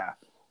Broncos. Yeah.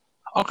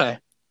 Okay.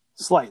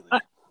 Slightly.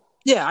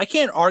 Yeah, I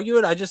can't argue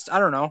it. I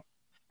don't know.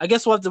 I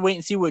guess we'll have to wait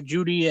and see what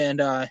Judy and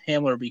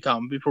Hamler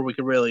become before we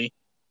can really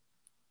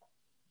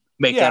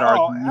make that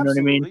argument. You know what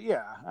I mean?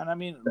 Yeah. And I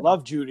mean,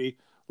 love Judy,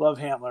 love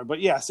Hamler.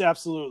 But yes,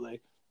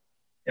 absolutely.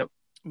 Yep.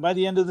 By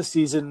the end of the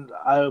season,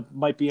 I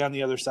might be on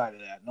the other side of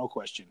that. No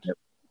question. Yep.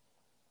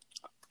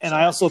 And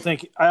I also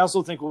think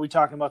we'll be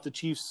talking about the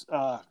Chiefs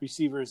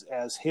receivers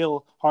as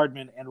Hill,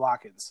 Hardman, and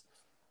Watkins.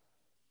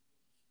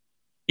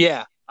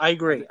 Yeah, I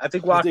agree. I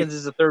think Watkins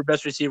is the 3rd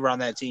best receiver on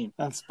that team.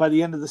 That's by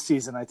the end of the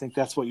season. I think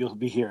that's what you'll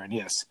be hearing.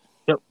 Yes.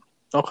 Yep.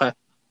 Okay.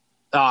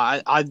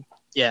 I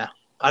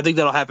think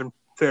that'll happen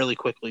fairly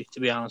quickly,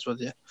 to be honest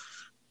with you.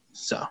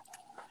 So.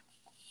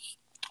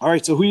 All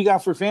right. So who you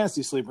got for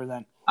fantasy sleeper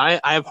then? I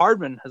have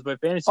Hardman as my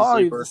fantasy sleeper. Oh,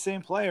 you're the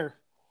same player.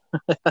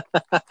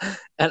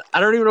 And I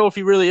don't even know if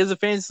he really is a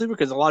fantasy sleeper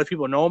because a lot of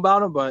people know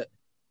about him, but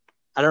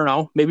I don't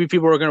know. Maybe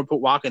people are going to put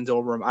Watkins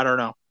over him. I don't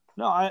know.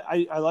 No,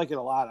 I like it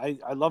a lot.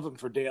 I love him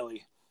for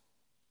daily.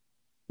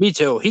 Me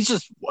too. He's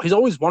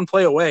always one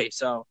play away.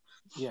 So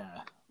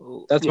yeah,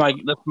 that's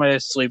my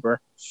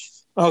sleeper.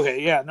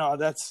 Okay, yeah, no,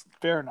 that's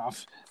fair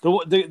enough.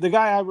 The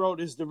guy I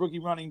wrote is the rookie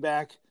running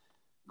back,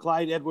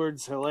 Clyde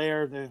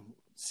Edwards-Helaire, the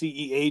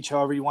CEH,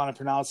 however you want to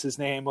pronounce his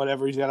name,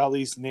 whatever. He's got all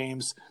these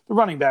names. The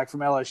running back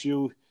from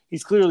LSU.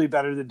 He's clearly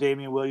better than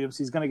Damian Williams.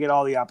 He's going to get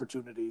all the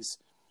opportunities.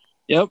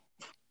 Yep,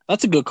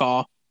 that's a good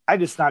call. I'm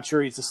just not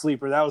sure he's a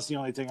sleeper. That was the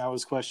only thing I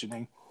was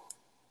questioning.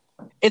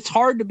 It's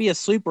hard to be a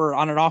sleeper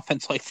on an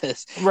offense like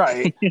this.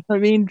 Right. You know what I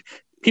mean?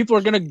 People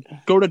are going to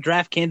go to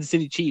draft Kansas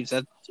City Chiefs.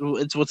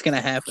 It's what's going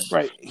to happen.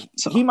 Right.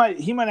 So, he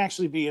might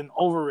actually be an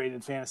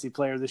overrated fantasy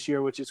player this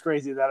year, which is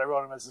crazy that I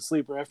wrote him as a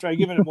sleeper. After I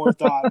given it more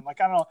thought, I'm like,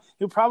 I don't know.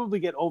 He'll probably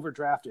get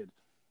overdrafted.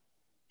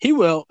 He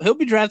will. He'll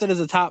be drafted as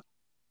a top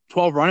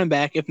 12 running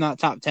back, if not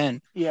top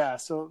 10. Yeah,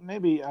 so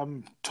maybe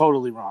I'm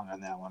totally wrong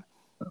on that one.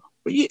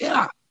 But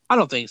yeah, I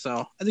don't think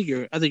so. I think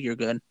you're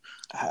good.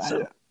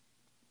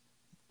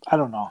 I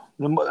don't know.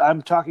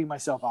 I'm talking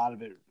myself out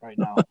of it right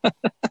now.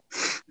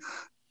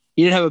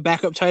 You didn't have a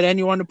backup tight end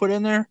you wanted to put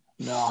in there?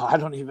 No, I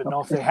don't even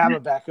know if they have a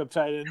backup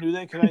tight end. Do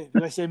they?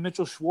 Did I say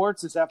Mitchell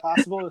Schwartz? Is that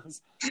possible?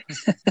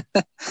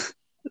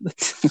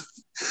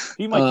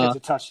 He might catch a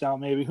touchdown,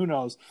 maybe. Who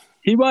knows?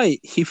 He might.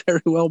 He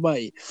very well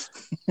might.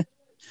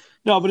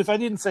 No, but if I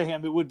didn't say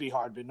him, it would be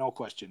hard, but no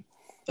question.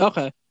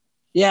 Okay.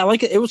 Yeah,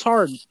 like it was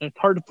hard. It's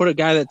hard to put a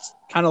guy that's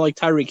kind of like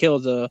Tyreek Hill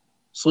as a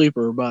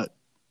sleeper, but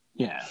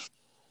yeah.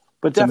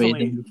 But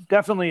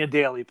definitely a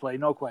daily play,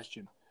 no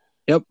question.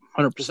 Yep,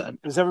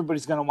 100%. Because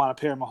everybody's going to want to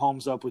pair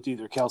Mahomes up with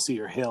either Kelsey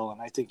or Hill, and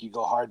I think you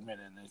go Hardman,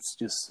 and it's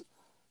just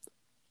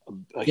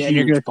a huge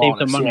you're gonna bonus.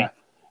 save some money. Yeah,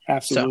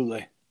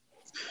 absolutely.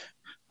 So,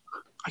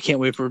 I can't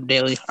wait for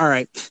daily. All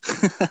right.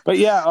 But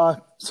yeah,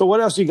 so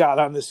what else you got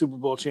on the Super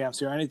Bowl champs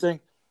here?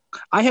 Anything?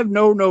 I have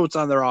no notes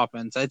on their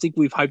offense. I think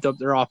we've hyped up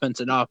their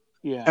offense enough.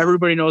 Yeah.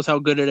 Everybody knows how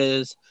good it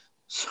is.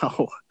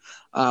 So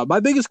my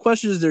biggest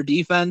question is their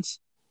defense,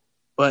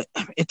 but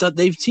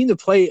they've seemed to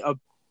play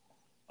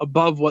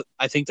above what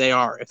I think they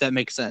are, if that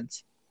makes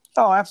sense.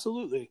 Oh,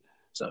 absolutely.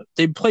 So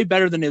they play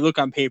better than they look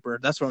on paper.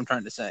 That's what I'm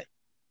trying to say.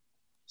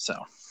 So.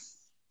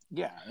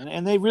 Yeah,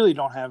 and they really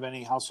don't have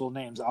any household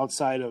names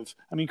outside of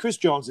 – I mean, Chris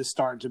Jones is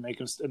starting to make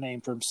a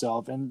name for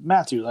himself. And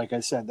Mathieu, like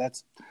I said,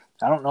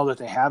 I don't know that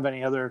they have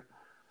any other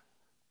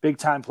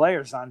big-time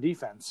players on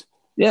defense.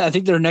 Yeah, I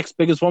think their next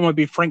biggest one would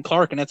be Frank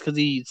Clark, and that's because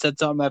he said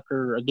something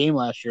after a game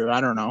last year. I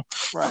don't know.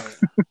 Right.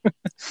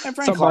 And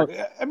Frank Something Clark.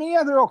 about, I mean,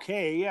 yeah, they're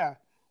okay. Yeah.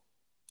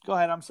 Go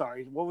ahead. I'm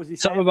sorry. What was he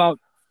saying? something about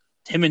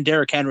him and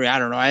Derrick Henry. I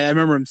don't know. I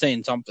remember him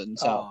saying something.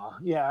 So,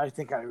 Yeah, I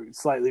think I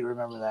slightly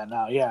remember that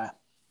now. Yeah.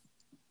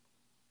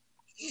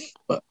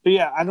 but But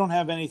yeah, I don't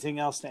have anything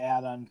else to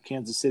add on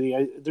Kansas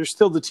City. They're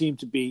still the team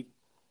to beat.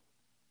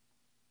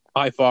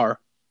 by far,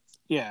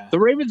 Yeah. the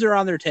Ravens are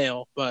on their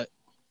tail, but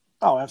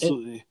Oh,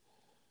 absolutely.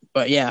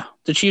 yeah,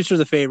 the Chiefs are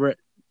the favorite.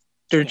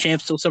 They're Yeah.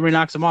 champs till somebody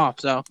knocks them off.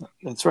 So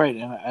That's right.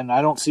 And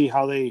I don't see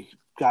how they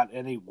got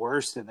any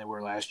worse than they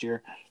were last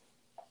year.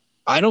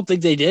 I don't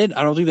think they did.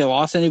 I don't think they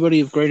lost anybody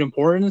of great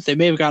importance. They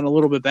may have gotten a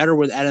little bit better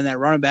with adding that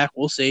running back.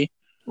 We'll see.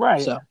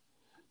 Right. So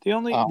The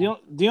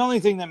only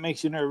thing that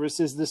makes you nervous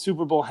is the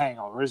Super Bowl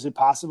hangover. Is it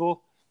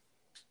possible?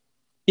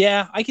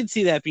 yeah, I can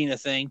see that being a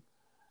thing.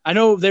 I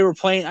know they were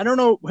playing. I don't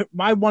know.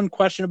 My one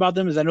question about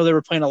them is I know they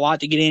were playing a lot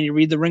to get Andy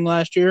Reid the ring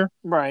last year.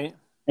 Right.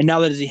 And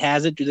now that he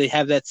has it, do they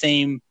have that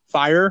same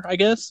fire, I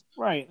guess?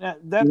 Right. That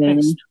You know what I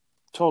makes mean?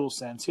 total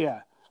sense.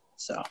 Yeah.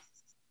 So,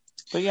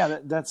 But yeah,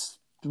 that's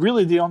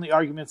really the only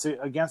arguments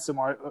against them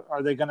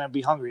are they going to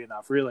be hungry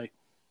enough, really?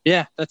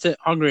 yeah, that's it.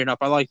 Hungry enough.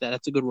 I like that.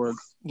 That's a good word.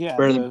 Yeah.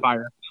 Better than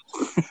fire.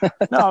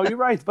 No, you're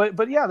right.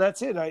 But yeah,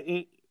 that's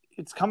it.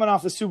 It's coming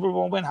off a Super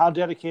Bowl win. How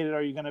dedicated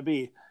are you going to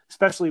be,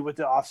 especially with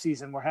the off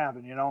season we're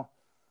having, you know?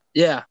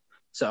 Yeah.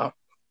 So,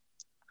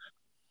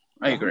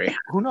 I agree.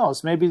 Who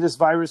knows? Maybe this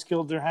virus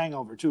killed their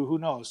hangover, too. Who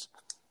knows?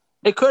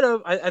 It could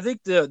have. I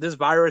think this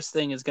virus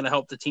thing is going to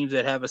help the teams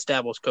that have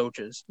established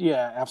coaches.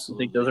 Yeah, I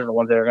absolutely. think those are the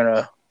ones that are going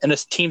to – and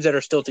it's teams that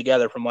are still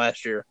together from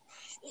last year.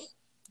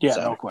 Yeah,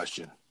 So. no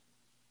question.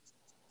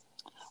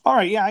 All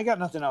right, yeah, I got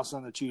nothing else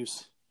on the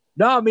Chiefs.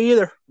 No, me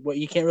either. Well,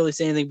 you can't really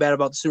say anything bad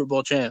about the Super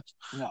Bowl champs.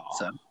 No,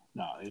 So.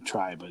 no, they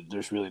try, but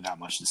there's really not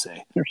much to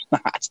say. There's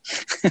not.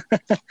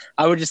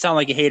 I would just sound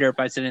like a hater if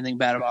I said anything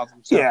bad about them.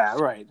 So. Yeah,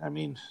 right. I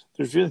mean,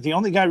 there's really the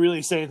only guy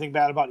really say anything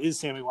bad about is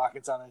Sammy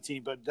Watkins on that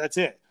team, but that's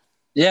it.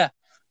 Yeah,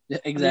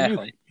 exactly.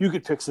 I mean, you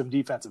could pick some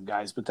defensive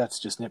guys, but that's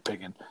just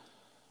nitpicking.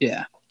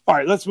 Yeah. All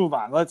right, let's move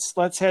on.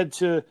 Let's head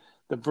to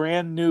the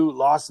brand new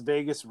Las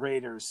Vegas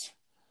Raiders.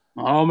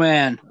 Oh,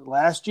 man.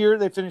 Last year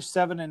they finished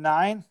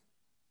 7-9.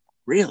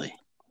 Really?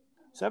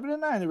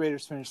 7-9 the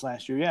Raiders finished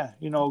last year. Yeah,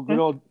 you know,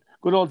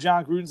 good old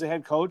John Gruden's the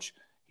head coach.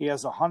 He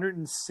has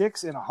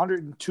 106 and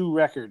 102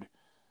 record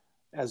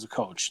as a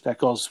coach. That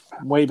goes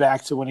way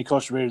back to when he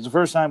coached the Raiders the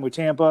first time with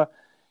Tampa.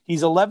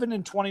 He's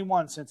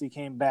 11-21 since he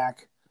came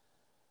back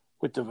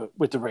with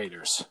the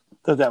Raiders.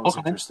 Thought that was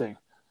interesting.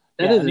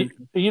 That is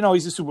you know,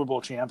 he's a Super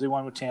Bowl champ. They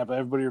won with Tampa.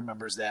 Everybody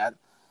remembers that.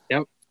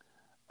 Yep.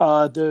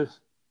 The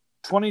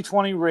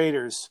 2020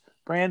 Raiders,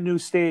 brand new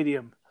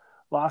stadium,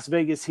 Las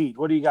Vegas Heat.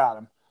 What do you got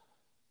them?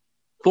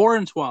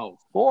 4-12.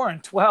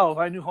 4-12.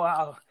 I knew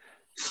how.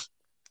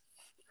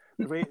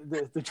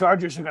 The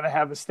Chargers are going to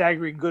have a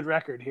staggering good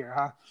record here,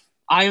 huh?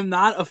 I am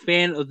not a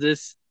fan of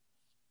this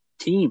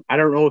team. I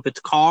don't know if it's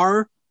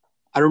Carr.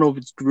 I don't know if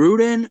it's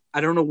Gruden.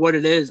 I don't know what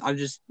it is. I'm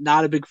just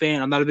not a big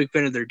fan. I'm not a big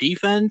fan of their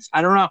defense.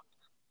 I don't know.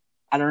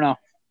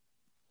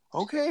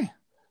 Okay.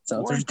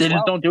 So they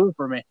just don't do it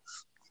for me.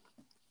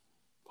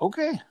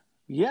 Okay.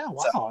 Yeah,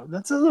 wow.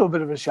 That's a little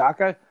bit of a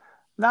shock.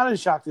 Not as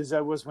shocked as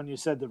I was when you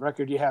said the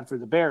record you had for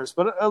the Bears,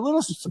 but a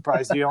little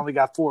surprised you only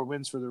got 4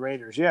 wins for the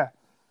Raiders. Yeah.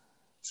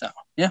 So,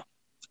 yeah.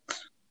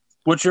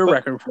 What's your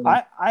record for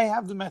them? I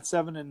have them at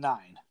 7-9.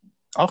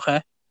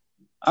 Okay.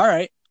 All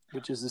right.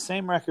 Which is the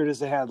same record as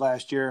they had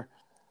last year.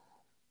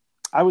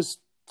 I was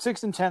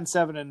 6-10,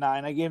 7-9.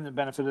 I gave them the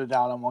benefit of the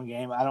doubt on one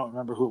game. I don't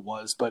remember who it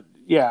was, but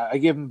yeah, I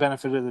gave them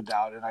benefit of the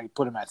doubt and I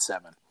put them at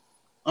 7.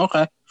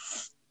 Okay.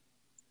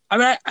 I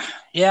mean,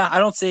 I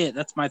don't see it.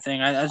 That's my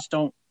thing. I just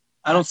don't.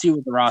 I don't see it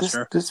with the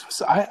roster.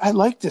 I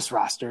like this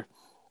roster.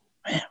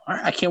 Man,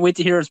 I can't wait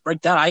to hear us break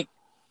down. I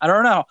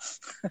don't know.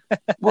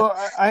 Well,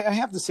 I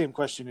have the same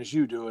question as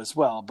you do as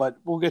well, but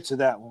we'll get to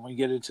that when we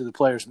get into the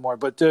players more.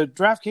 But the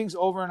DraftKings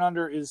over and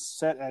under is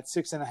set at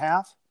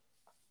 6.5.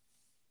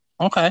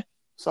 Okay.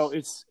 So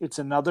it's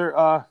another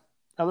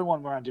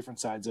one we're on different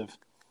sides of.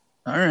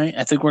 All right.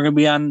 I think we're going to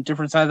be on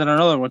different sides than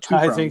another one, too.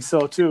 I think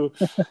so, too.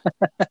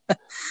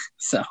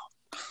 So.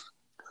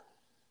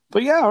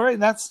 But yeah, all right.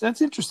 That's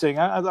interesting.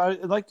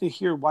 I'd like to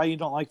hear why you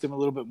don't like them a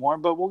little bit more,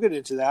 but we'll get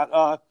into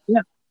that.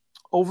 Yeah.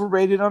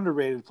 Overrated,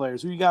 underrated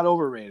players. Who you got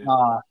overrated?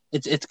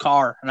 It's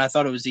Carr, and I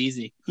thought it was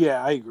easy.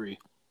 Yeah, I agree.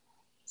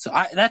 So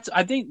I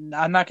think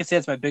I'm not gonna say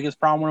it's my biggest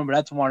problem with him, but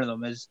that's one of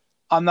them. Is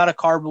I'm not a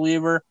Carr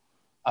believer.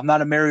 I'm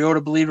not a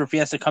Mariota believer if he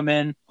has to come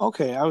in.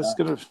 Okay, I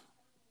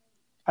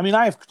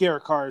have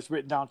Derek Carr's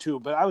written down too,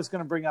 but I was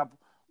gonna bring up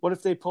what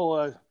if they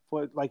pull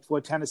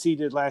what Tennessee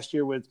did last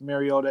year with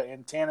Mariota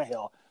and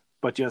Tannehill,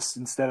 but just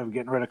instead of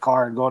getting rid of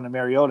Carr and going to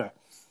Mariota.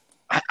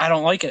 I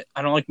don't like it.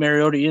 I don't like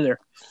Mariota either.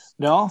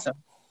 No?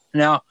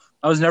 No,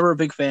 I was never a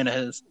big fan of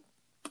his.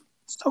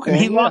 Okay. I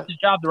mean, he lost his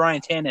job to Ryan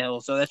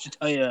Tannehill, so that should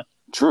tell you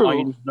all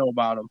you need to know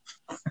about him.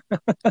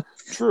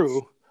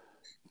 True.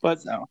 But,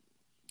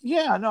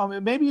 yeah, no,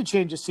 maybe a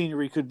change of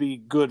scenery could be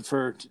good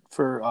for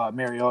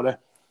Mariota.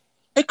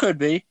 It could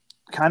be.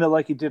 Kind of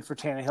like he did for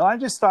Tannehill. I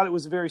just thought it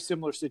was a very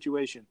similar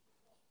situation.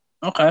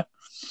 Okay. All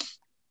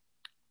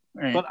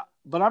right.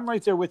 But I'm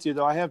right there with you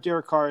though. I have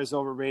Derek Carr as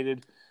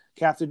overrated.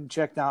 Captain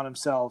check down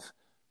himself.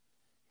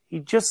 He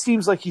just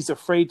seems like he's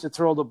afraid to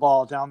throw the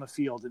ball down the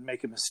field and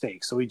make a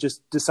mistake. So he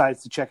just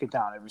decides to check it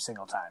down every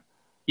single time.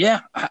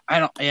 Yeah, I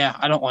don't. Yeah,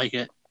 I don't like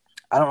it.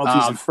 I don't know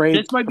if he's afraid.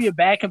 This might be a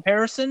bad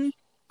comparison,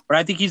 but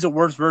I think he's a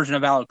worse version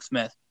of Alex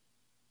Smith.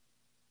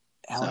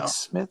 Alex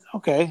Smith?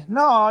 Okay.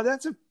 No,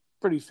 that's a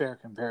pretty fair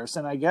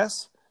comparison, I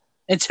guess.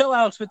 Until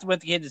Alex Smith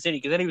went to Kansas City,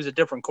 because then he was a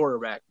different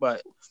quarterback.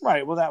 But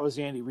right, well, that was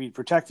Andy Reid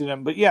protected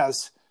him. But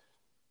yes,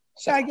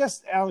 so I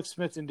guess Alex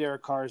Smith and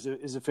Derek Carr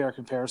is a fair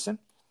comparison.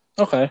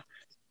 Okay.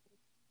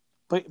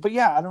 But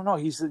yeah, I don't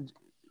know.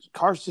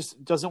 Carr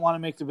just doesn't want to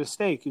make the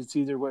mistake. It's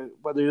either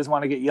whether he doesn't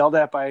want to get yelled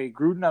at by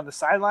Gruden on the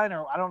sideline,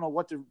 or I don't know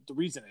what the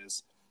reason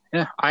is.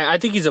 Yeah, I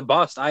think he's a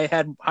bust. I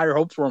had higher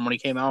hopes for him when he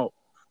came out.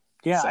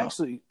 Yeah,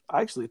 so.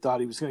 I actually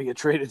thought he was going to get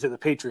traded to the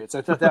Patriots.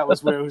 I thought that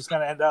was where it was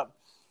going to end up.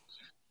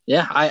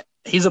 Yeah,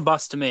 he's a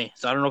bust to me.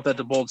 So I don't know if that's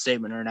a bold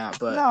statement or not.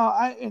 But no,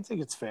 I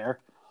think it's fair.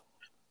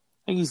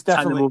 I think he's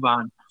definitely time to move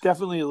on.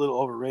 Definitely a little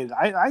overrated.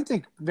 I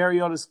think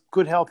Mariota's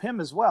could help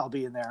him as well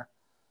being there.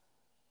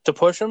 To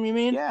push him, you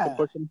mean? Yeah. To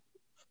push him?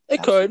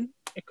 It could.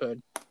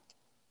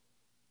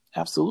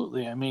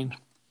 Absolutely. I mean,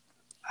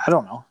 I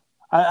don't know.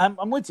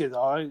 I'm with you,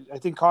 though. I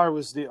think Carr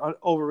was the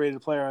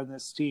overrated player on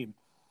this team.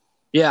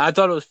 Yeah, I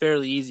thought it was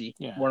fairly easy.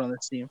 Yeah. One on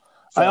this team.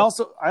 So.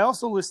 I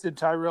also listed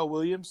Tyrell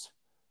Williams.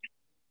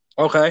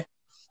 Okay.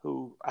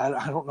 Who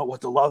I don't know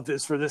what the love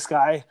is for this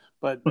guy,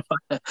 but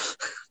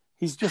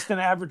he's just an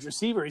average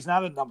receiver. He's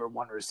not a number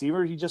one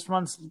receiver. He just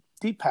runs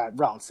deep pad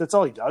routes. That's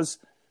all he does.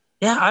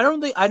 Yeah,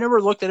 I never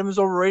looked at him as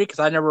overrated because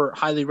I never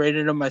highly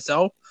rated him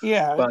myself.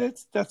 Yeah, but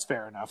that's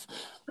fair enough.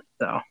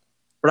 So,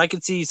 but I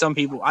could see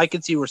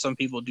where some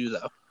people do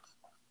though.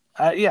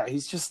 Yeah,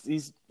 he's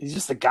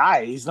just a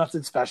guy. He's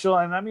nothing special,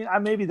 and I mean,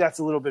 maybe that's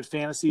a little bit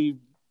fantasy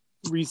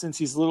reasons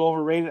he's a little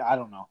overrated. I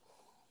don't know.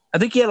 I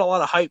think he had a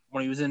lot of hype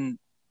when he was in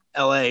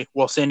L.A.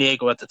 Well, San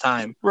Diego at the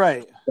time,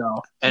 right?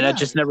 So, and that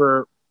just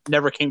never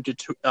came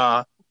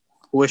to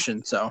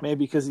fruition. So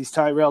maybe because he's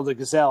Tyrell the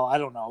Gazelle. I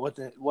don't know what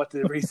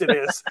the reason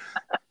is.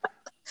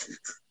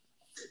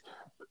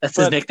 That's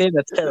his nickname.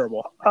 That's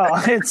terrible.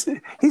 He's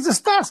a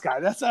stats guy.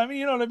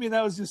 You know what I mean.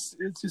 It's just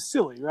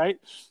silly, right?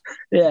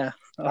 Yeah,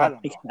 I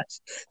don't know.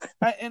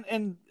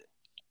 And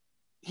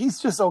he's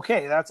just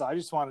okay. That's all. I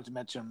just wanted to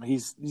mention him.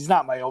 He's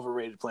not my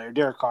overrated player.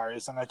 Derek Carr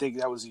is, and I think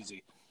that was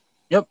easy.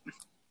 Yep.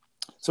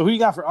 So who you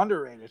got for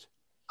underrated?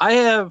 I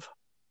have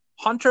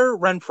Hunter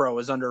Renfrow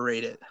is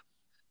underrated.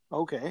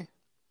 Okay.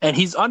 And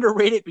he's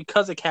underrated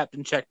because of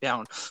Captain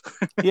Checkdown.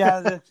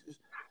 Yeah.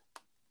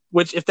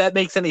 Which, if that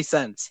makes any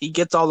sense, he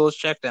gets all those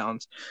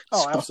checkdowns.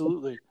 Oh,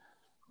 absolutely.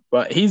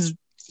 But he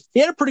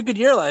had a pretty good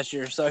year last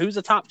year, so he was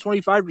a top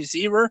 25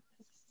 receiver.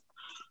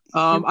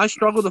 I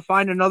struggle to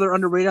find another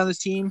underrated on this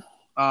team.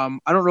 I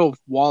don't know if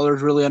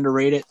Waller's really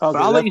underrated, but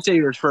I'll let you say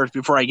yours first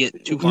before I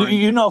get too far.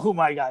 You know who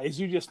my guy is.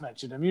 You just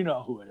mentioned him. You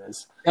know who it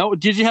is. Oh,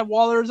 did you have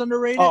Waller as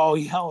underrated? Oh,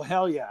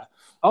 hell yeah.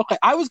 Okay,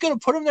 I was going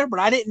to put him there, but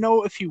I didn't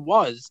know if he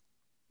was.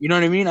 You know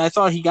what I mean? I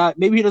thought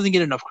maybe he doesn't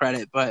get enough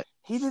credit, but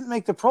he didn't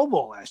make the Pro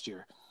Bowl last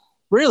year.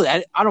 Really?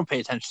 I don't pay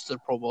attention to the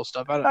Pro Bowl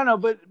stuff. I know,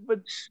 but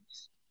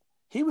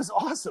he was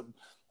awesome.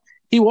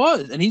 He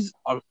was, and he's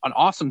an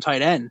awesome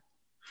tight end.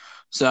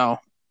 So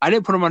I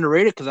didn't put him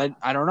underrated because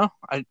I don't know.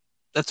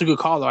 That's a good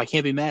call, though. I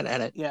can't be mad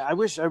at it. Yeah, I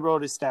wish I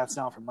wrote his stats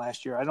down from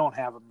last year. I don't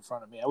have them in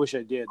front of me. I wish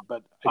I did,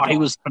 but he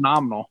was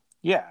phenomenal.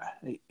 Yeah,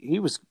 he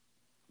was.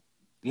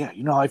 Yeah,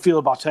 you know how I feel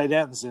about tight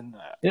ends, and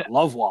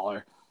love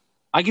Waller.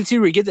 I can see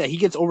where he gets that. He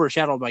gets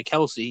overshadowed by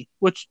Kelsey,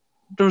 which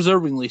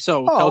deservingly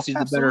so. Kelsey's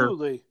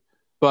absolutely. The better.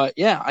 But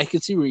yeah, I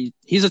can see where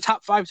he's a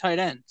top 5 tight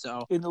end.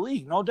 So in the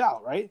league, no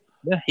doubt, right?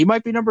 Yeah, he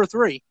might be number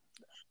 3.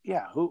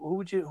 Yeah, who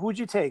would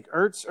you take,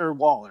 Ertz or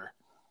Waller?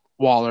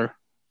 Waller.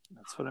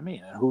 That's what I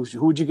mean. Who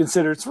would you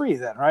consider 3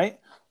 then, right?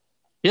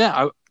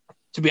 Yeah,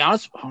 to be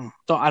honest,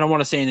 I don't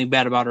want to say anything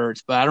bad about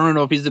Ertz, but I don't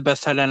know if he's the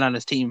best tight end on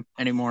his team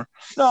anymore.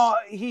 No,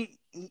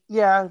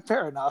 yeah,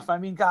 fair enough. I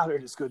mean,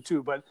 Goddard is good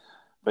too, but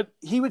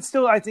he would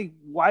still, I think,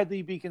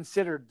 widely be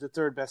considered the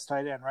 3rd best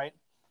tight end, right?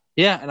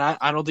 Yeah, and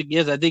I don't think he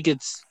is. I think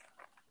it's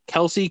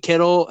Kelsey,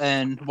 Kittle,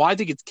 I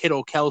think it's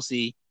Kittle,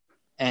 Kelsey,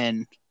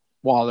 and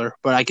Waller,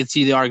 but I could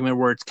see the argument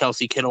where it's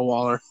Kelsey, Kittle,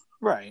 Waller.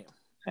 Right.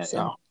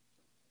 And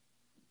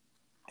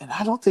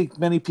I don't think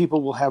many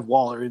people will have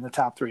Waller in the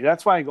top 3.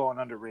 That's why I go on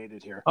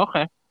underrated here.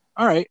 Okay.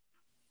 All right.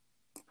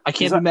 I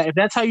can't be mad. If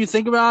that's how you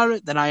think about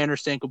it, then I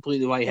understand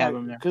completely why you have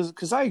him there.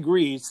 Because I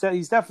agree. He's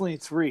definitely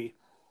 3.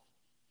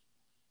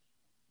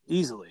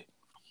 Easily.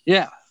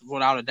 Yeah,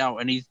 without a doubt.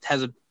 And he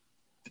has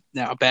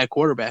a bad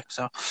quarterback.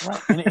 So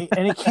right.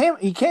 And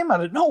he came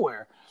out of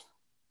nowhere.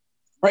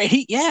 Right.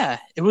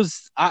 It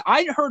was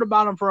I heard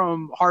about him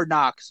from Hard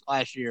Knocks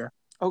last year.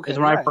 Okay. Is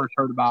when I first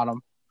heard about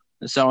him.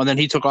 So and then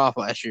he took off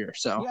last year.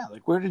 So yeah,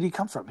 like where did he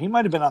come from? He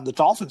might have been on the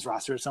Dolphins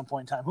roster at some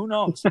point in time. Who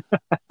knows?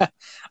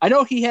 I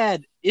know he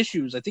had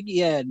issues. I think he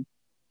had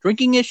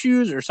drinking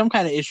issues or some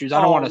kind of issues.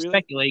 I don't want to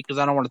speculate because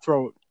I don't want to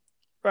throw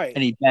Right.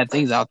 any bad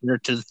things out there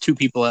to the two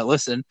people that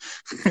listen.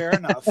 Fair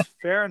enough.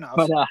 Fair enough.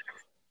 But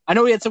I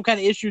know he had some kind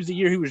of issues the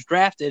year he was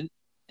drafted,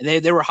 and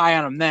they were high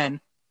on him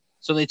then.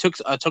 So they took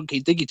I think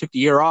he took the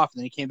year off, and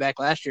then he came back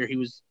last year. He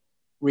was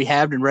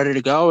rehabbed and ready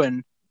to go,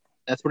 and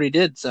that's what he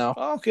did. So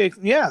okay,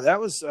 yeah, that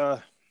was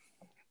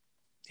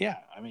yeah.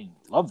 I mean,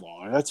 love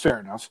Waller. That's fair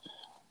enough.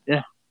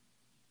 yeah.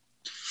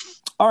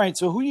 All right,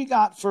 so who you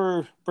got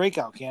for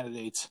breakout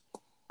candidates?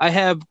 I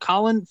have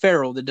Colin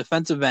Farrell, the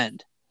defensive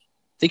end.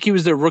 I think he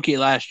was their rookie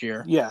last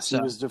year. Yes, he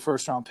was their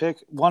first round pick,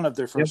 one of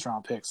their first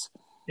round picks.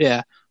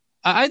 Yeah,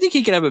 I think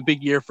he could have a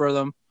big year for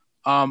them.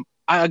 I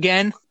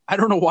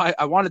don't know why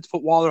I wanted to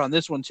put Waller on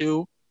this one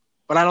too,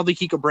 but I don't think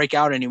he could break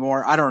out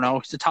anymore. I don't know.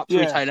 He's a top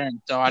 3 tight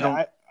end, so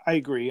I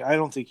agree. I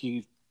don't think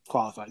he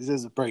qualifies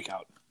as a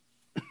breakout.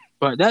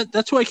 But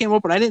that's who I came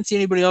up with. I didn't see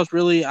anybody else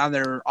really on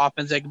their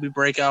offense that could be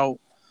breakout.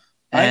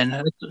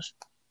 And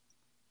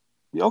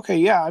okay,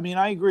 yeah. I mean,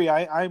 I agree.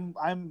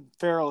 I'm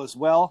Farrell as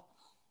well.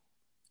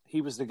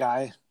 He was the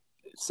guy.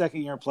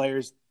 Second year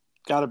players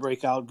got to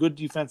break out. Good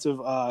defensive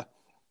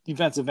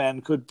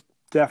end, could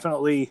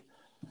definitely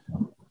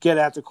get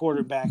at the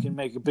quarterback and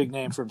make a big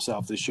name for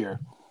himself this year.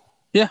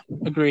 Yeah,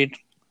 agreed.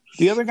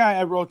 The other guy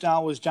I wrote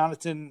down was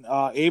Jonathan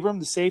Abram,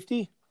 the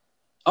safety.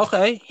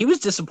 Okay, he was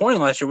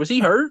disappointing last year. Was he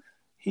hurt?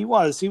 He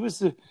was.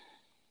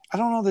 I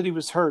don't know that he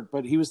was hurt,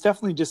 but he was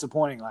definitely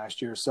disappointing last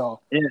year.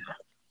 So yeah,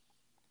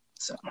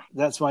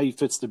 that's why he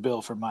fits the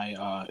bill for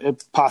my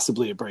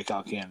possibly a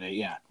breakout candidate.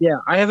 Yeah. Yeah,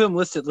 I have him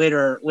listed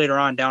later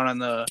on down on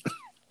the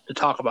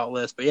talk about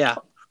list. But yeah.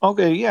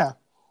 Okay. Yeah.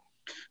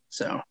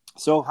 So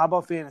how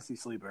about fantasy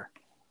sleeper?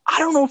 I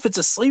don't know if it's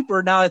a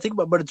sleeper now I think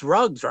about, but it's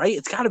Ruggs, right?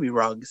 It's got to be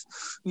Ruggs.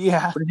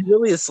 Yeah. But is he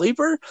really a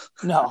sleeper?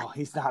 No,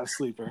 he's not a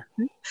sleeper.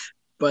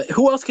 But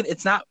who else can?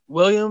 It's not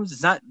Williams.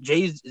 It's not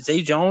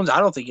Zay Jones. I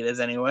don't think it is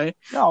anyway.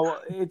 No,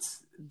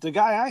 it's the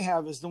guy I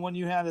have is the one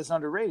you had as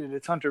underrated.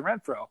 It's Hunter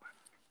Renfrow.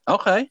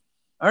 Okay.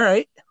 All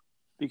right.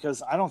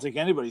 Because I don't think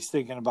anybody's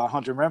thinking about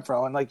Hunter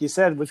Renfrow. And like you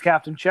said, with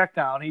Captain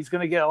Checkdown, he's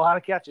going to get a lot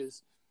of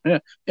catches. Yeah.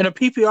 In a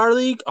PPR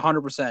league,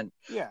 100%.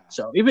 Yeah.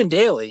 So even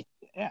daily.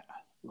 Yeah.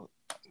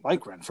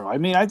 Like Renfrow. I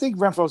mean, I think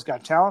Renfrow's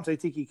got talent. I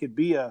think he could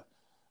be a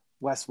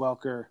Wes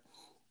Welker.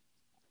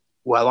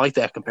 Well, I like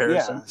that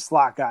comparison. Yeah,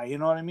 slot guy. You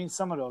know what I mean?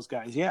 Some of those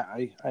guys. Yeah,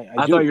 I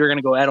thought you were going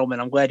to go Edelman.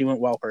 I'm glad you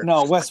went Welker.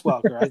 No, Wes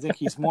Welker. I think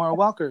he's more a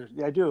Welker.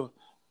 Yeah, I do.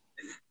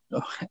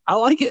 I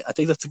like it. I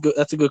think that's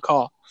a good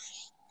call.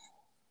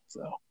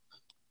 So,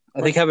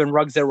 I think having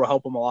Ruggs there will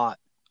help him a lot.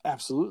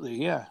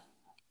 Absolutely, yeah.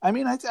 I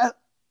mean,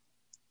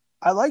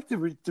 I like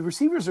the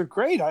receivers are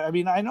great. I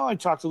mean, I know I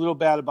talked a little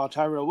bad about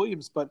Tyrell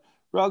Williams, but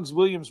Ruggs,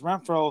 Williams,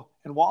 Renfrow,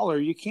 and Waller,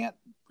 you can't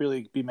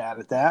really be mad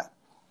at that.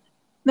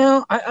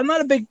 No, I'm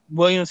not a big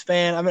Williams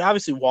fan. I mean,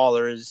 obviously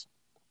Waller is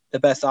the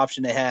best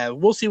option they have.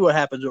 We'll see what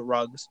happens with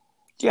Ruggs.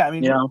 Yeah, I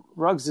mean,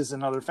 Ruggs is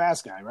another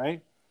fast guy,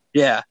 right?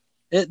 Yeah,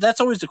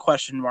 that's always the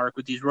question mark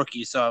with these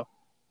rookies. So,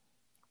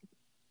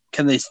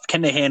 can they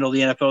handle the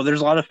NFL? There's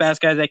a lot of fast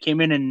guys that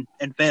came in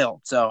and failed.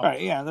 So, all right,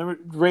 yeah, the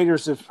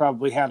Raiders have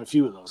probably had a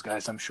few of those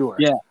guys, I'm sure.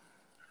 Yeah,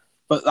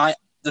 but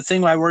the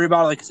thing I worry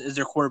about is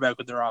their quarterback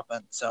with their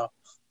offense. So.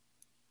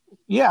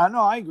 Yeah,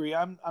 no, I agree.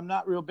 I'm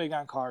not real big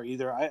on Carr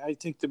either. I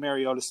think the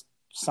Mariota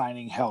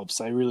signing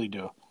helps. I really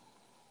do.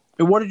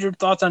 And what are your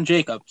thoughts on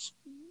Jacobs?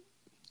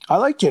 I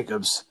like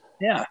Jacobs.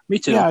 Yeah, me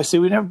too. Yeah, I see.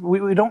 We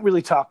don't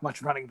really talk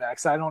much running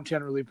backs. I don't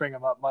generally bring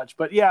him up much,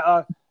 but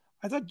yeah,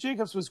 I thought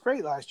Jacobs was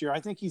great last year.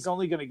 I think he's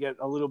only going to get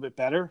a little bit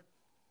better.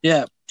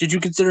 Yeah. Did you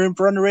consider him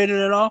for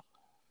underrated at all?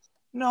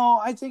 No,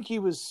 I think he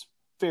was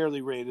fairly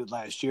rated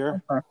last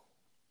year. Okay.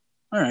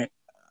 All right.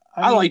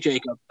 I like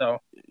Jacobs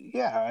though.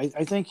 Yeah,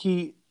 I think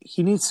he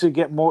needs to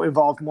get more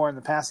involved more in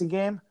the passing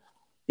game.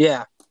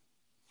 Yeah.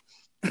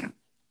 But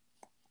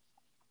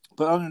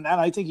other than that,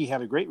 I think he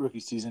had a great rookie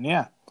season.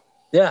 Yeah.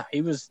 Yeah,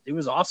 he was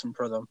awesome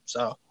for them.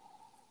 So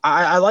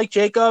I like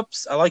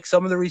Jacobs. I like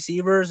some of the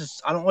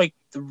receivers. I don't like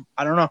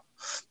I don't know.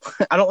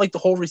 I don't like the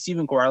whole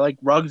receiving core. I like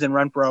Ruggs and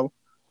Renfrow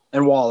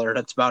and Waller.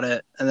 That's about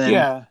it. And then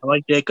I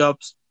like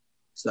Jacobs.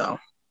 So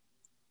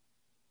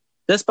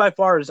this by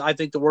far is, I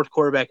think, the worst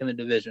quarterback in the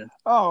division.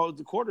 Oh,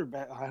 the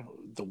quarterback,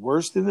 the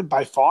worst in it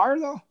by far,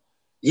 though?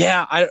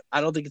 Yeah, I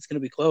don't think it's going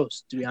to be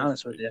close, to be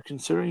honest with you.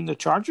 Considering the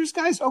Chargers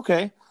guys?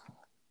 Okay.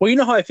 Well, you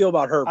know how I feel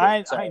about Herbert.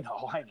 I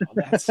know.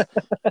 That's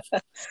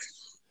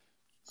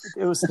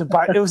it was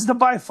the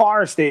by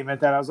far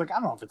statement that I was like, I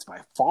don't know if it's by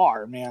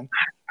far, man.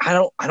 I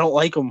don't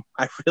like him.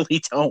 I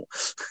really don't.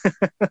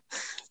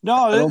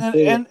 No,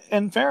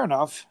 and fair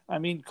enough. I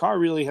mean, Carr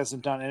really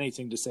hasn't done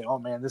anything to say, oh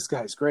man, this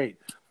guy's great.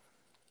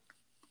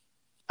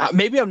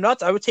 Maybe I'm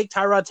nuts. I would take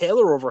Tyrod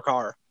Taylor over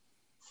Carr.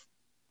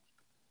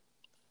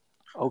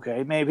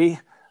 Okay, maybe.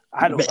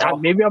 I don't know.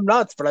 Maybe I'm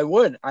nuts, but I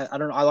would. I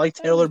don't know. I like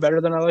Taylor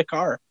better than I like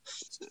Carr.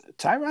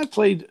 Tyrod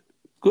played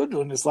good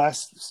in his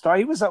last start.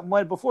 He was up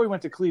before he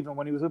went to Cleveland.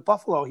 When he was with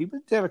Buffalo, he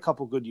did have a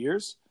couple good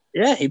years.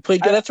 Yeah, he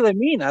played good. That's what I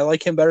mean. I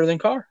like him better than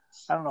Carr.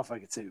 I don't know if I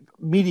could say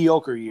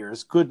mediocre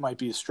years. Good might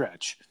be a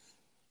stretch.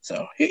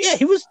 So yeah,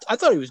 he was. I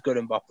thought he was good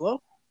in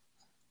Buffalo.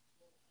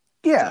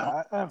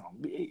 Yeah, I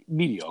don't know,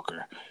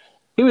 mediocre.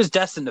 He was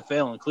destined to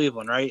fail in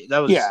Cleveland, right?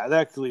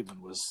 That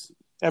Cleveland was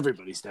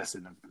everybody's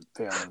destined to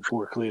fail in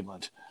poor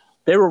Cleveland.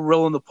 They were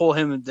willing to pull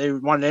him, and they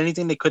wanted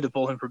anything they could to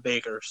pull him for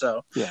Baker.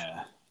 So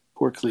yeah,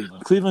 poor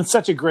Cleveland. Cleveland's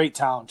such a great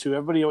town too.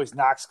 Everybody always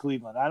knocks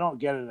Cleveland. I don't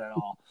get it at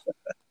all.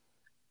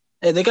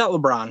 Hey, they got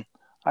LeBron.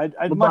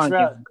 I'd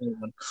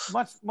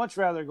much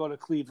rather go to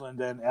Cleveland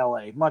than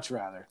L.A. Much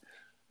rather.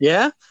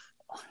 Yeah.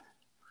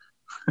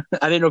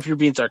 I didn't know if you're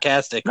being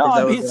sarcastic. No,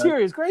 I'm being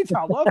serious. Great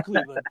town. Love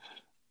Cleveland.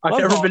 I've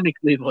never been to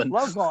Cleveland.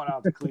 Love going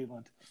out to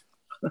Cleveland.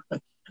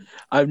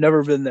 I've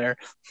never been there.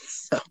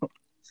 So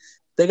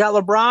they got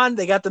LeBron.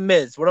 They got the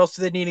Miz. What else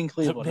do they need in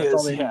Cleveland? Miz, that's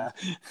all they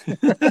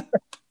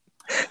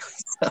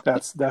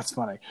need. That's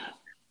funny.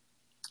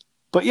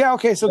 But yeah,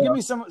 okay. So give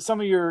me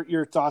some of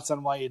your thoughts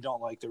on why you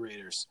don't like the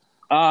Raiders.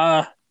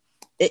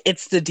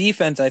 It's the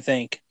defense. I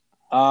think.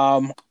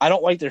 I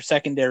don't like their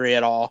secondary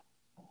at all.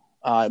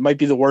 It might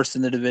be the worst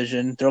in the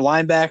division. Their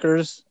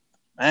linebackers,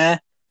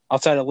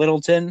 outside of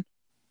Littleton.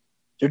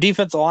 Their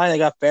defensive line, they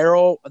got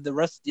Farrell.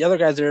 The other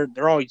guys,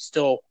 they're all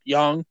still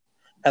young,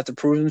 have to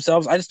prove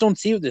themselves. I just don't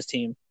see with this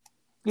team.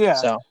 Yeah.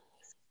 So,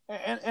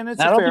 and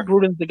it's I don't think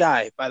Gruden's the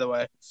guy. By the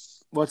way,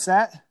 what's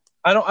that?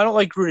 I don't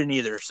like Gruden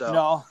either. So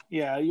no,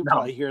 yeah, you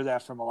probably hear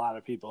that from a lot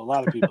of people. A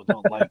lot of people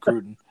don't like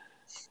Gruden,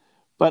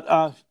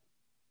 but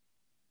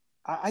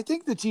I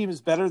think the team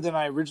is better than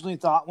I originally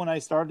thought when I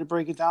started to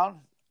break it down.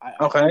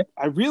 I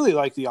really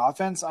like the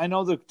offense. I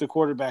know the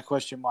quarterback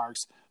question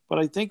marks, but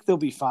I think they'll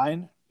be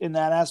fine in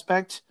that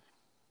aspect.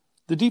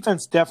 The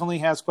defense definitely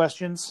has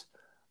questions,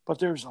 but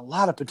there's a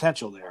lot of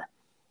potential there.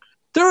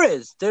 There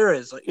is.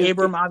 Like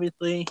Abram,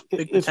 obviously,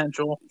 big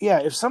potential. Yeah,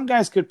 if some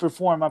guys could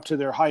perform up to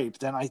their hype,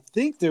 then I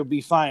think they'll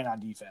be fine on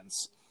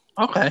defense.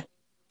 Okay.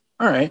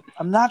 All right.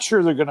 I'm not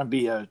sure they're going to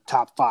be a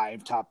top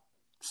 5, top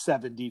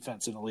 7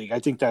 defense in the league. I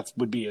think that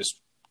would be a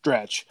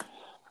stretch.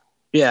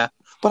 Yeah.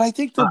 But I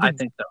think they'll be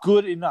so.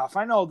 good enough.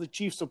 I know the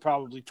Chiefs will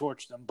probably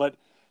torch them, but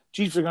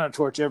Chiefs are going to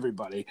torch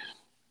everybody.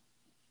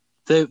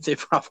 They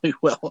probably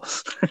will.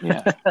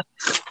 Yeah.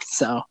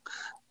 So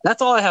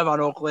that's all I have on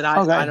Oakland.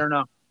 I don't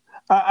know.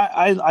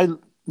 I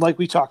like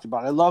we talked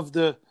about. I love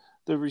the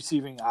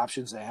receiving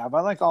options they have.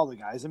 I like all the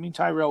guys. I mean,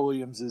 Tyrell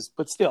Williams is,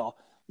 but still,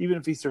 even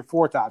if he's their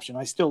 4th option,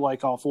 I still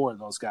like all 4 of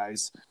those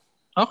guys.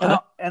 Okay.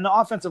 And the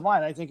offensive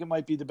line, I think it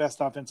might be the best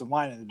offensive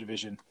line in the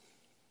division.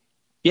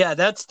 Yeah,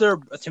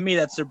 to me,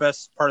 that's their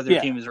best part of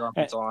their team is their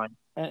offensive line.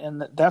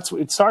 And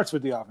it starts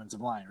with the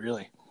offensive line,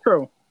 really.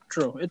 True.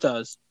 It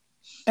does.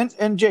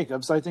 And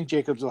Jacobs, I think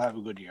Jacobs will have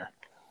a good year.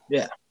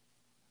 Yeah.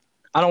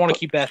 I don't want to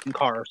keep asking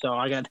Carr, so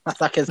I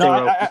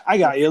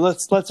got you.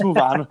 Let's move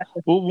on.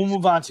 We'll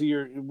move on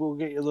to we'll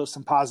get you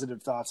some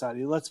positive thoughts out of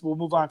you. We'll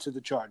move on to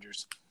the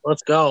Chargers.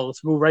 Let's go.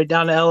 Let's move right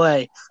down to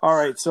LA. All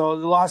right. So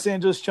the Los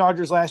Angeles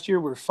Chargers last year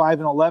were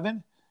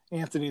 5-11.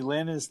 Anthony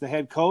Lynn is the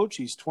head coach.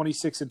 He's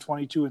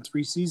 26-22 in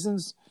 3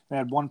 seasons and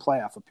had 1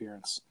 playoff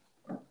appearance.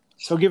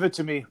 So give it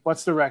to me.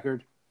 What's the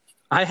record?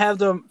 I have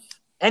them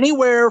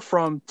anywhere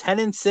from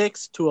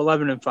 10-6 to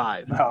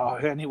 11-5. No,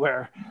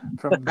 anywhere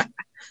from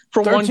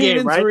from 1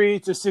 game, right?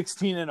 13-3 to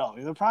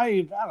 16-0. They're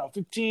probably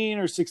 15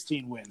 or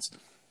 16 wins.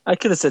 I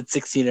could have said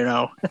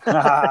 16-0.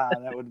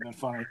 That would have been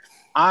funny.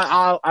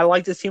 I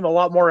like this team a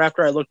lot more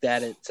after I looked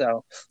at it.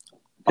 So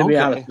to be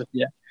honest with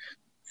you,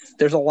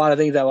 there's a lot of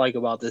things I like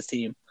about this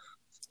team.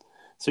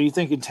 So you're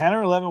thinking 10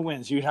 or 11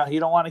 wins? You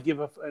don't want to give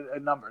a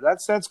number.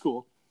 That's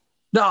cool.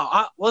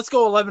 No, let's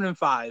go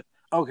 11-5.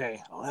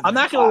 Okay, I'm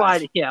not going to lie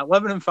to you.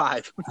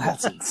 11-5.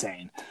 That's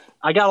insane.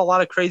 I got a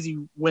lot of crazy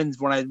wins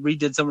when I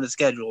redid some of the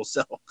schedules.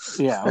 So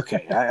yeah,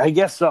 okay, I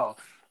guess so.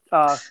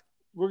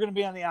 We're going to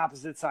be on the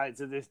opposite sides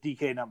of this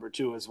DK number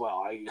too as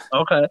well.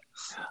 Okay.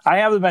 I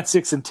have them at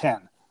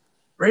 6-10.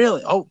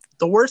 Really? Oh,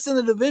 the worst in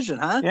the division,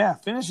 huh? Yeah,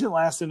 finishing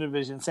last in the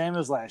division, same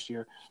as last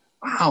year.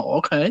 Wow.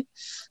 Okay.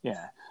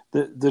 Yeah.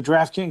 The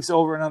DraftKings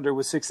over and under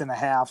was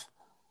 6.5.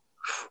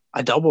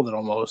 I doubled it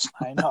almost.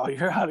 I know,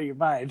 you're out of your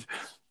mind.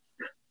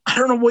 I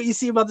don't know what you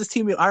see about this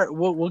team. All right,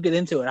 we'll get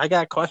into it. I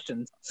got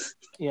questions.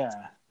 Yeah.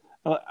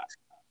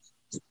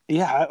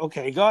 Yeah.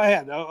 Okay. Go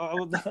ahead.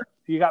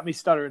 You got me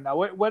stuttering now.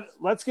 What?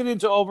 Let's get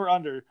into over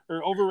under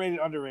or overrated,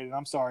 underrated.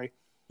 I'm sorry.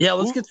 Yeah.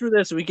 Let's get through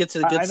this so we get to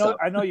the good stuff.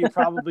 I know you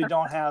probably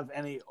don't have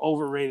any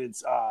overrated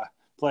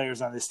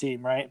players on this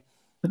team, right?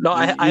 No,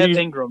 I have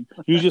Ingram.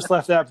 You just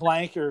left that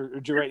blank, or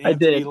did you write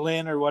Anthony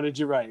Lynn, or what did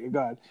you write?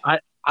 Go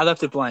ahead. I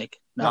left it blank.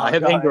 No, I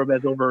have Ingram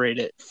as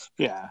overrated.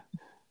 Yeah.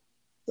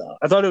 So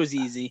I thought it was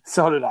easy.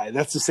 So did I.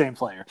 That's the same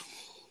player.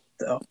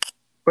 So,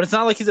 but it's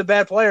not like he's a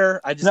bad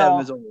player. I just have him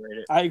as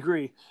overrated. I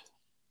agree.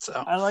 So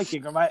I like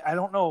Ingram. I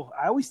don't know.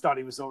 I always thought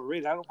he was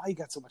overrated. I don't know why he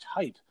got so much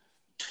hype.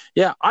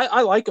 Yeah,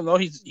 I like him though.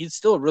 He's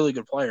still a really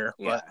good player.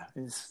 Yeah,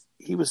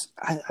 he was.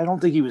 I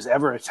don't think he was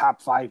ever a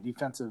top 5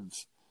 defensive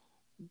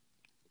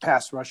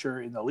pass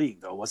rusher in the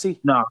league, though, was he?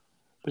 No,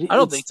 but I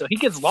don't think so. He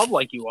gets loved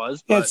like he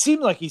was. But... Yeah, it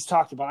seemed like he's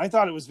talked about. I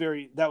thought that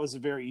was a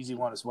very easy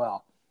one as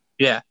well.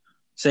 Yeah,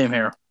 same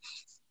here.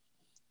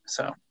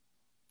 So,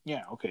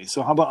 yeah, okay.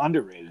 So how about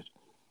underrated?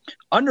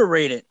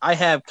 Underrated. I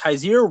have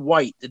Kaiser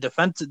White,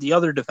 the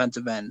other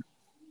defensive end.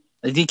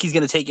 I think he's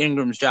going to take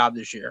Ingram's job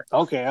this year.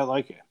 Okay, I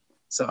like it.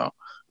 So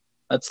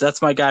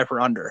that's my guy for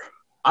under.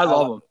 I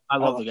love him. I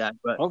love the guy.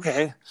 But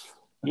okay,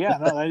 yeah,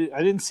 no,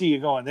 I didn't see you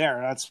going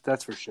there.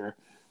 That's for sure.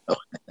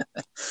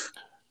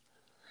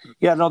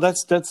 Yeah, no,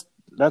 that's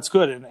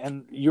good,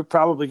 and you're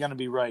probably going to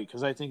be right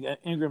because I think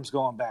Ingram's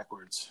going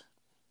backwards.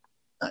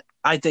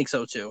 I think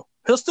so too.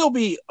 He'll still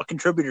be a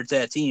contributor to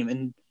that team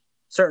in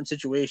certain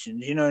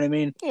situations. You know what I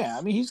mean? Yeah,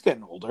 I mean he's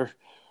getting older,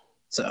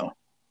 so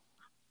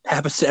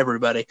happens to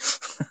everybody.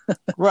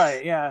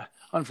 Right? Yeah,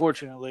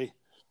 unfortunately.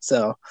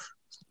 So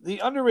the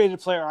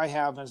underrated player I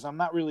have is I'm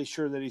not really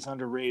sure that he's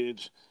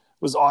underrated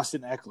was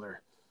Austin Ekeler.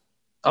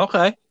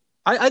 Okay,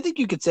 I think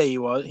you could say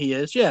he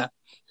is. Yeah.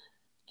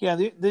 Yeah,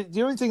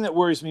 the only thing that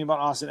worries me about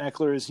Austin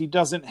Ekeler is he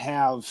doesn't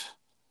have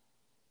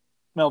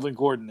Melvin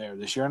Gordon there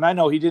this year. And I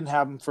know he didn't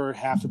have him for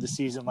half of the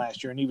season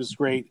last year, and he was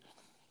great.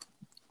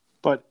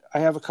 But I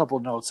have a couple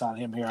of notes on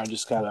him here. I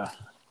just gotta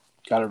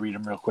read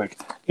them real quick.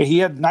 Yeah, he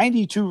had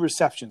 92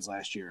 receptions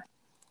last year.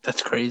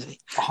 That's crazy.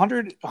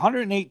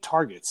 108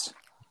 targets.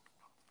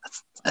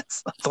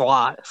 That's a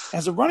lot.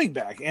 As a running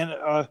back. And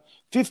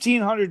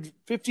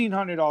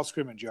 1,500 all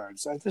scrimmage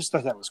yards. I just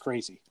thought that was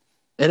crazy.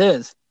 It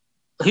is.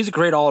 He's a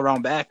great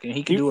all-around back, and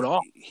he can do it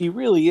all. He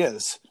really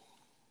is.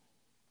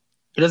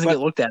 He doesn't get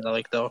looked at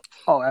like though.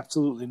 Oh,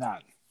 absolutely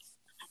not.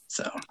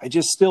 So I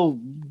just still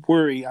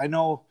worry. I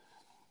know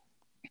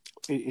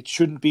it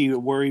shouldn't be a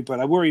worry, but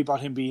I worry about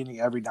him being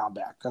the every down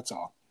back. That's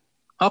all.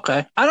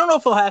 Okay. I don't know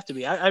if he'll have to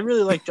be. I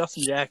really like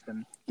Justin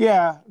Jackson.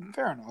 Yeah,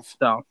 fair enough.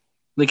 So,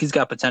 he's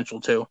got potential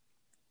too.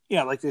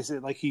 Yeah, like they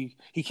said, like he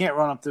can't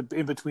run up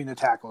in between the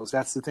tackles.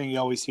 That's the thing you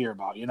always hear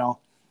about, you know?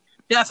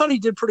 Yeah, I thought he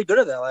did pretty good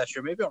at that last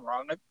year. Maybe I'm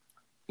wrong.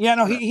 Yeah,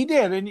 no, he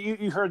did. And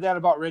you heard that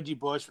about Reggie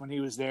Bush when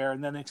he was there.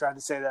 And then they tried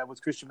to say that with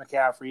Christian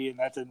McCaffrey, and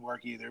that didn't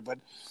work either. But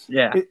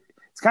yeah,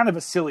 it's kind of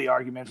a silly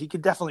argument. He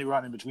could definitely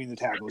run in between the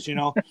tackles, you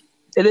know?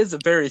 It is a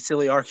very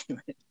silly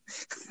argument.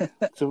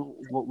 So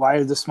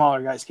why the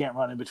smaller guys can't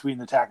run in between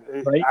the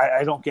tackles? Right?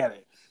 I don't get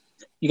it.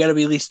 You got to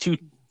be at least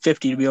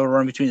 250 to be able to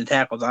run between the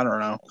tackles. I don't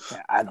know.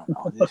 Yeah, I don't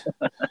know.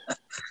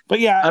 But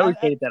yeah. I would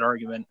hate that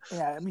argument.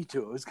 Yeah, me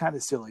too. It was kind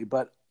of silly.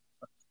 But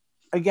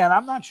again,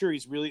 I'm not sure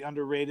he's really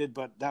underrated,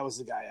 but that was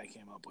the guy I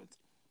came up with.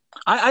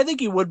 I think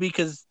he would be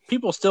because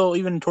people still,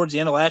 even towards the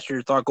end of last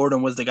year, thought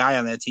Gordon was the guy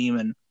on that team,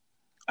 and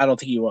I don't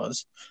think he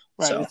was.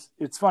 Right. So.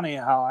 It's funny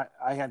how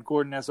I had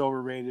Gordon as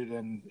overrated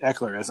and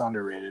Ekeler as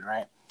underrated,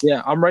 right?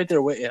 Yeah, I'm right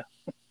there with you.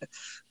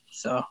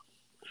 So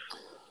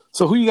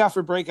who you got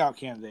for breakout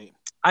candidate?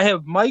 I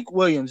have Mike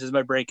Williams as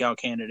my breakout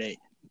candidate.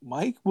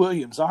 Mike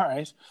Williams, all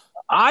right.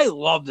 I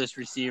love this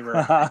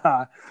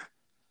receiver.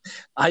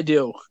 I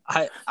do.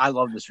 I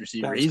love this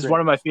receiver. That's He's great. one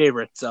of my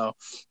favorites. So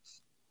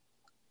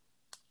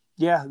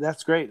yeah,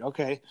 that's great.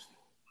 Okay.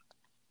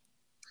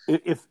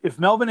 If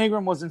Melvin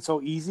Ingram wasn't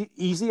so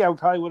easy, I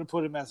probably would have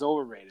put him as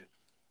overrated.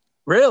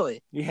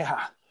 Really?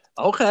 Yeah.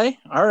 Okay.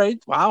 All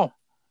right. Wow.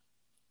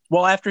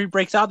 Well, after he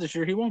breaks out this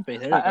year, he won't be.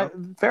 There you go.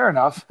 Fair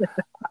enough.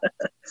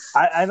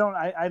 I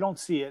don't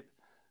see it.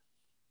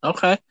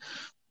 Okay.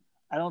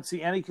 I don't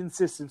see any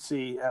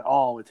consistency at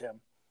all with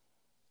him.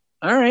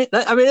 All right.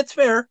 It's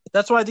fair.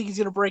 That's why I think he's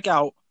going to break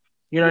out.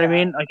 You know what I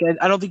mean? Like,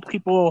 I don't think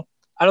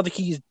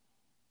he's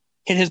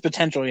hit his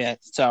potential yet.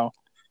 So.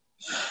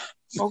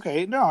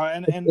 Okay. No.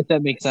 And if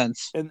that makes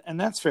sense. And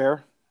that's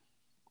fair.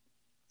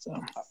 So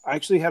I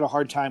actually had a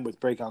hard time with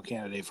breakout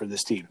candidate for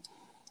this team.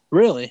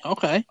 Really?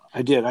 Okay.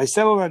 I did. I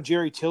settled on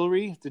Jerry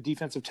Tillery, the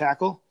defensive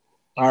tackle.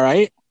 All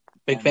right.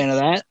 Big fan of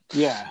that.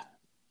 Yeah.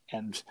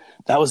 And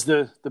that was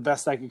the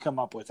best I could come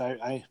up with.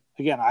 I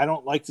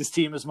don't like this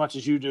team as much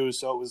as you do,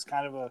 so it was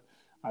kind of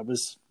I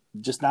was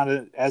just not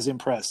as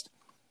impressed.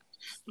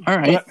 All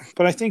right.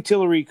 But I think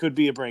Tillery could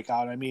be a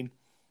breakout. I mean,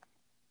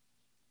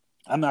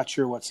 I'm not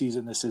sure what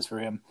season this is for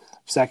him.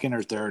 Second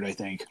or third, I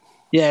think.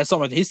 Yeah,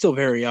 something like that. He's still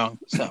very young,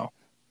 so.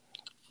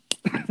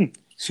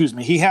 Excuse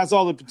me. He has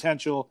all the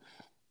potential,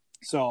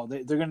 so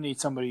they're going to need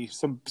somebody,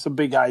 some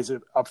big guys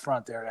up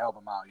front there to help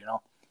him out, you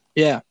know?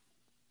 Yeah.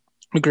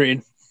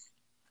 Agreed.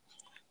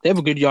 They have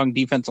a good young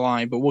defensive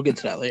line, but we'll get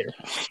to that later.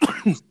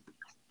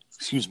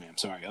 Excuse me. I'm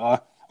sorry.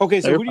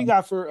 Okay, so who do you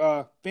got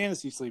for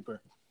fantasy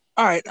sleeper?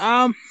 All right.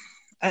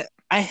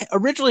 I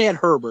originally had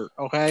Herbert,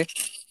 okay,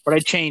 but I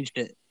changed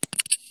it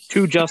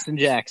to Justin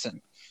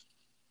Jackson.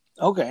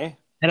 Okay.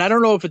 And I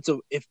don't know if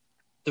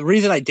the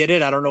reason I did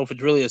it, I don't know if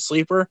it's really a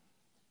sleeper.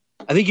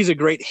 I think he's a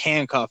great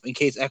handcuff in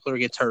case Ekeler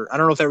gets hurt. I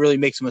don't know if that really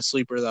makes him a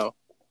sleeper, though.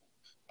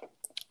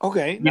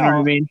 Okay. You know what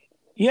I mean?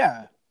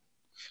 Yeah.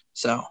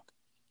 So.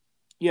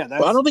 Yeah.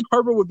 Well, I don't think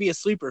Herbert would be a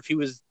sleeper if he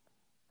was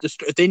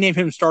if they named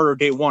him starter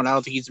day one. I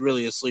don't think he's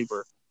really a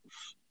sleeper.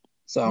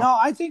 So. No,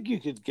 I think you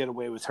could get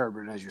away with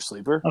Herbert as your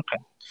sleeper.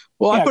 Okay.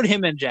 Well, I put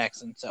him in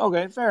Jackson. So.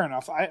 Okay, fair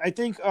enough. I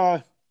think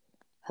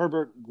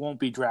Herbert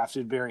won't be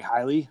drafted very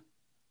highly.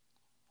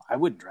 I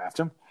wouldn't draft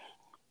him.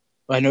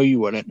 I know you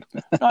wouldn't.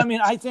 No, I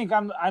mean, I think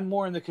I'm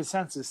more in the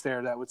consensus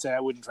there that would say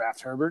I wouldn't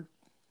draft Herbert.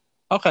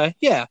 Okay,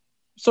 yeah.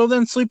 So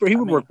then Sleeper, he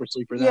would work for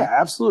Sleeper then. Yeah,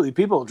 absolutely.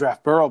 People will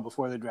draft Burrow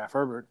before they draft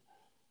Herbert.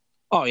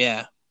 Oh,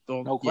 yeah.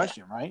 No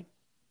question, right?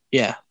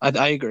 Yeah,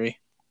 I agree.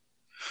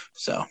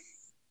 So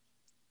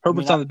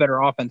Herbert's on the better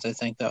offense, I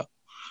think, though.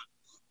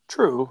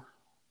 True.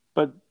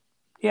 But,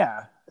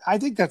 yeah, I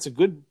think that's a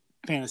good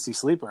fantasy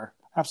sleeper.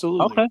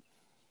 Absolutely. Okay.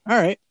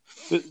 All right.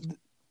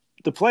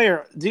 The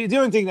player, the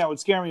only thing that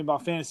would scare me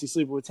about fantasy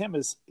sleeper with him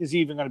is he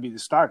even going to be the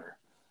starter?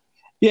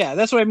 Yeah,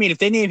 that's what I mean. If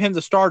they name him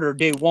the starter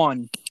day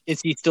one,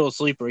 is he still a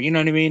sleeper? You know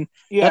what I mean?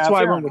 Yeah, that's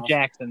why I went with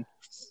Jackson.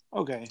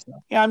 Okay.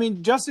 Yeah, I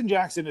mean, Justin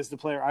Jackson is the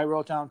player I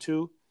wrote down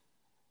too.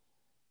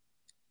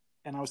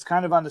 And I was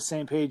kind of on the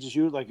same page as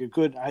you. Like a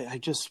good, I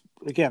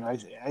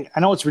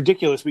know it's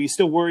ridiculous, but you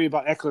still worry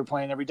about Eckler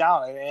playing every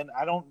down, and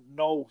I don't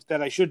know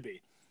that I should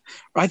be.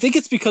 I think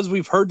it's because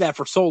we've heard that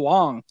for so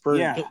long,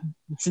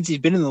 since he's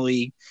been in the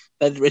league,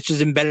 that it's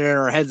just embedded in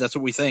our heads. That's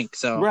what we think.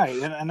 So right,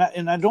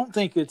 and I don't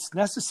think it's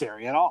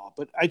necessary at all.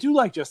 But I do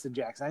like Justin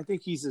Jackson. I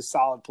think he's a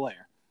solid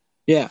player.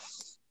 Yeah,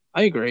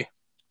 I agree.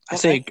 I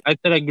said I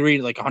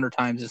agreed like 100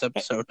 times this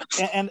episode.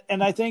 And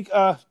I think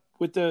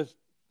with the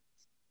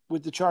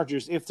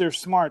Chargers, if they're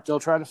smart, they'll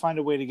try to find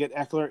a way to get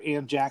Eckler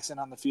and Jackson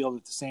on the field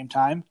at the same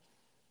time.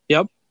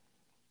 Yep.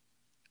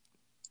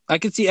 I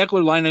could see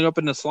Eckler lining up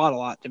in the slot a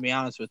lot, to be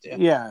honest with you.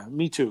 Yeah,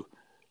 me too.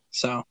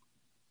 So,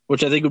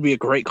 which I think would be a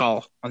great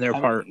call on their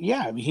part.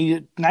 Yeah, I mean, he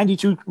had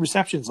 92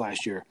 receptions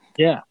last year.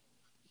 Yeah.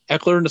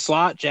 Eckler in the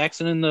slot,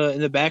 Jackson in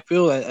the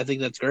backfield. I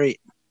think that's great.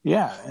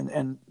 Yeah,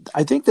 and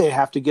I think they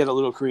have to get a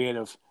little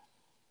creative.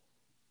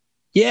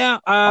 Yeah,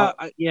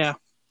 I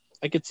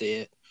could see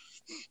it.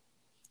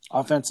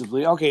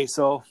 Offensively. Okay,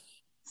 so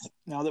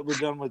now that we're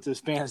done with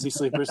this fantasy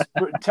sleepers,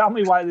 tell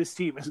me why this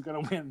team is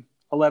going to win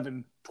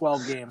 11,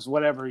 12 games,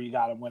 whatever you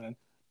got them winning.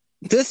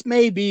 This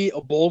may be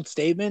a bold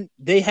statement.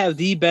 They have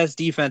the best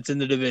defense in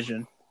the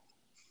division.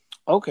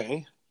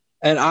 Okay.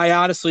 And I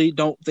honestly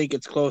don't think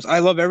it's close. I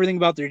love everything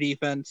about their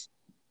defense.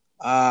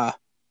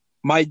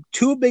 My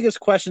two biggest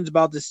questions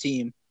about this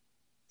team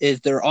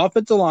is their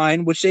offensive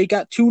line, which they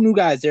got two new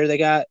guys there. They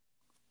got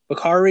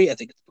Bakari, I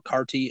think it's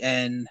Bacarty,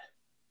 and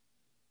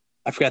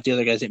I forgot the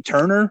other guy's name,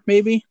 Turner,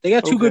 maybe. They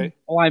got two good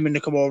linemen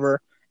to come over.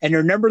 And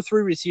their number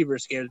 3 receiver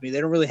scares me. They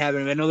don't really have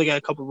him. I know they got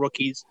a couple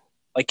rookies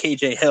like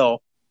KJ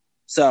Hill.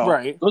 So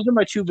those are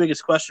my two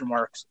biggest question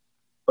marks.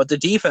 But the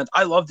defense,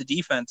 I love the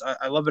defense.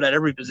 I love it at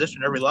every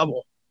position, every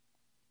level.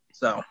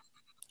 So,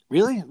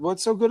 really?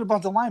 What's so good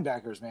about the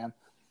linebackers, man?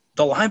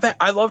 The linebacker,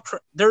 I love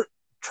they're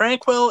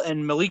Tranquil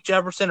and Malik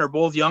Jefferson are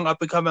both young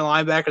up and coming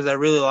linebackers I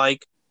really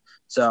like.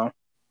 So,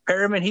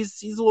 Perriman,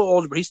 he's a little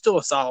older, but he's still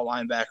a solid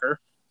linebacker.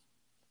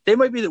 They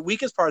might be the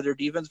weakest part of their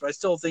defense, but I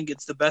still think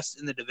it's the best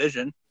in the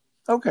division.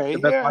 Okay, the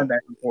best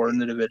linebacker core in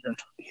the division.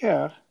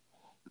 Yeah.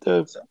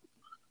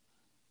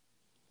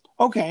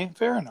 Okay,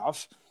 fair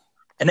enough.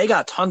 And they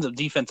got tons of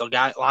defensive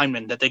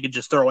linemen that they could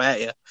just throw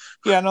at you.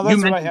 Yeah, no,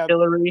 that's what I have.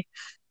 Hillary.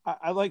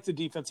 I like the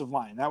defensive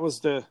line. That was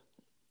the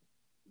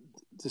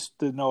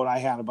note I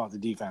had about the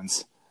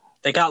defense.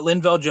 They got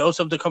Linval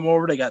Joseph to come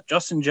over. They got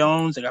Justin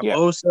Jones. They got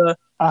Bosa.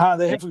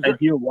 They have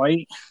Idea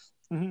White.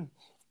 Mm-hmm.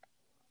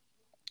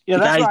 Yeah,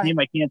 the guy's name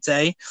I can't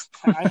say.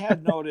 I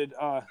had noted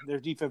their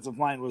defensive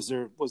line was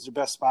their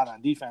best spot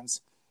on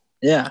defense.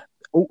 Yeah.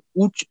 I'm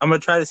going to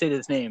try to say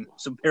his name,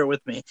 so bear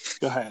with me.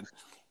 Go ahead.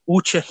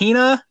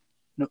 Uchahina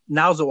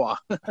Nazawa.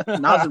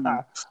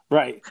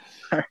 Right.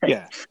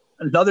 Yeah.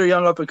 Another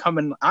young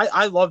up-and-coming.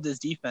 I love this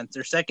defense.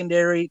 Their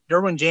secondary,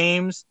 Derwin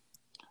James,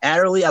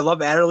 Adderley. I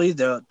love Adderley,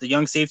 the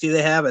young safety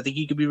they have. I think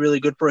he could be really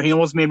good for it. He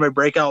almost made my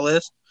breakout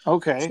list.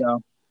 Okay.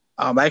 So,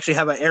 I actually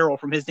have an arrow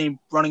from his name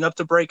running up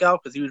to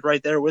breakout because he was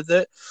right there with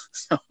it.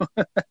 So,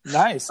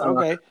 nice.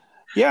 Okay.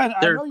 Yeah.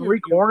 They're 3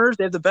 corners.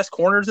 They have the best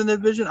corners in the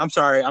division. I'm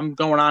sorry. I'm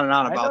going on and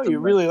on about them. You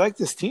really like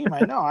this team.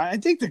 I know. I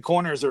think the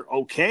corners are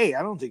okay.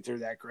 I don't think they're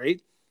that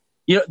great.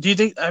 Do you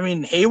think,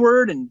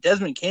 Hayward and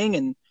Desmond King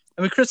and,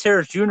 Chris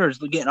Harris Jr. is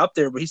getting up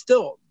there, but he's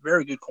still a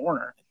very good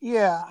corner.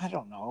 Yeah, I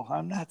don't know.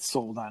 I'm not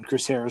sold on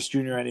Chris Harris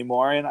Jr.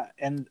 anymore,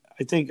 and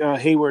I think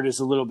Hayward is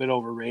a little bit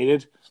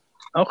overrated.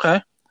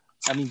 Okay.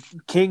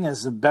 King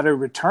is a better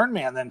return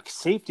man than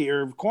safety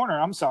or corner.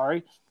 I'm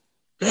sorry.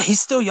 Yeah,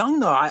 he's still young,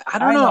 though. I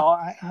don't know.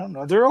 I don't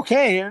know. They're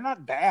okay. They're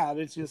not bad.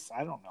 It's just,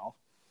 I don't know.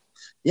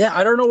 Yeah,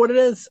 I don't know what it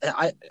is.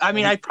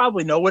 I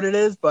probably know what it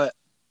is, but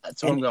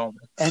that's what I'm going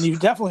with. And you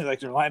definitely like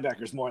their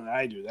linebackers more than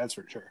I do. That's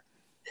for sure.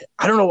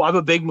 I don't know. I'm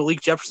a big Malik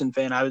Jefferson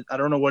fan. I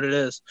don't know what it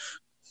is.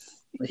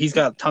 He's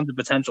got tons of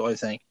potential, I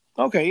think.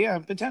 Okay, yeah,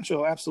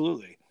 potential,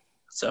 absolutely.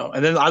 So,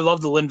 and then I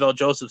love the Linval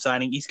Joseph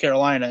signing, East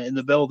Carolina in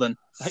the building.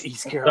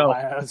 East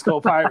Carolina, let's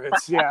go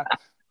Pirates, yeah.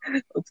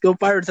 Let's go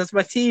Pirates. That's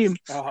my team.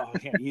 Oh,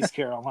 yeah, East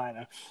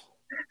Carolina.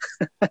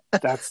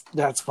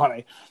 That's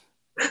funny.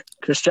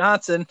 Chris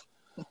Johnson.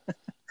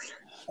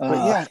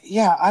 But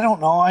yeah, I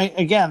don't know.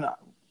 Again,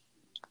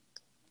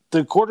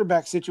 the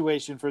quarterback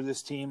situation for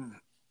this team,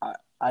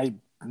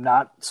 I'm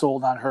not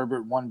sold on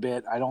Herbert one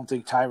bit. I don't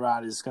think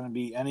Tyrod is going to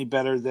be any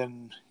better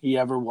than he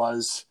ever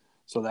was.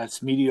 So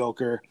that's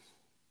mediocre.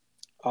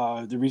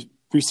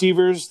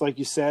 Receivers, like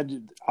you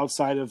said,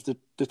 outside of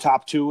the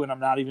top two, and I'm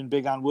not even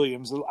big on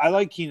Williams. I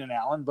like Keenan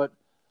Allen, but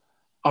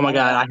Oh my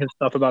God, I have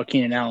stuff about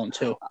Keenan Allen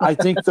too. I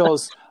think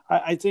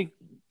I think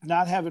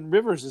not having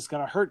Rivers is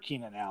going to hurt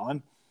Keenan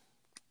Allen.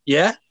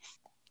 Yeah,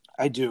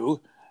 I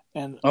do.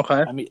 And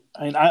okay.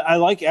 I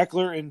like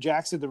Eckler and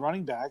Jackson, the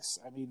running backs.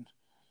 I mean,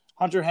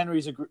 Hunter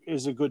Henry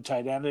is a good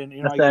tight end, and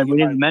we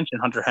didn't mention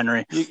Hunter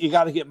Henry. You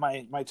got to get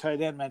my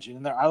tight end mentioned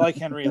in there. I like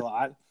Henry a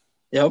lot.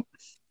 Yep.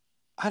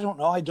 I don't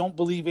know. I don't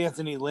believe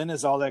Anthony Lynn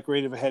is all that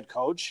great of a head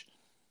coach.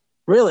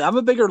 Really, I'm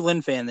a bigger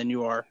Lynn fan than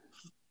you are.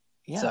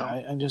 Yeah, so.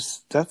 I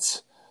just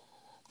that's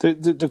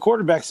the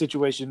quarterback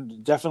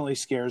situation definitely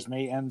scares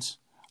me, and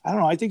I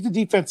don't know. I think the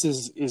defense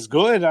is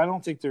good. I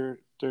don't think they're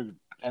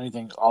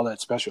anything all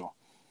that special.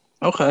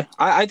 Okay,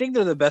 I think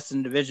they're the best in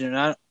the division. And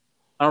I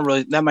don't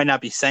really. That might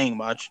not be saying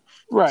much.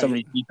 Right. Some of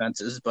these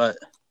defenses, but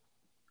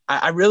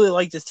I really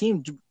like this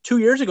team. 2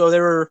 years ago, they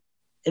were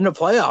in the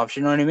playoffs.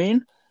 You know what I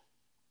mean?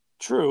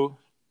 True.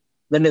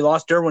 Then they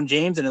lost Derwin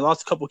James, and they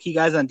lost a couple key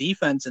guys on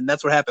defense, and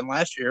that's what happened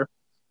last year.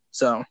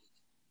 So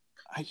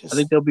I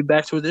think they'll be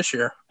back to it this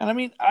year. And I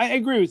mean, I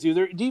agree with you.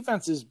 Their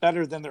defense is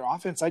better than their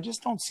offense. I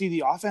just don't see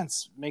the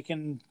offense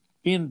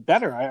being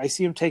better. I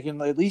see them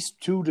taking at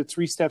least 2 to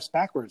 3 steps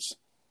backwards.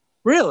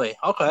 Really?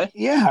 Okay.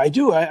 Yeah, I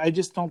do. I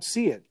just don't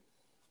see it.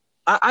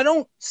 I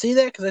don't see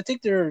that because I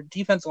think their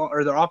defense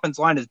or their offense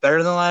line is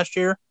better than last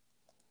year,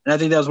 and I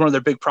think that was one of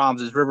their big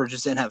problems is Rivers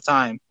just didn't have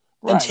time.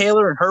 Right. And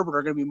Taylor and Herbert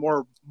are going to be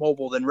more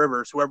mobile than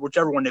Rivers,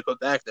 whichever one they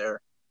put back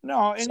there.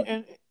 No,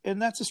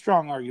 and that's a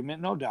strong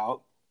argument, no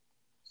doubt.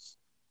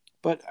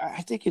 But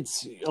I think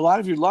it's a lot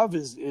of your love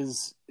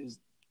is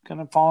going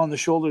to fall on the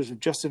shoulders of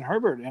Justin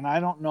Herbert, and I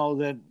don't know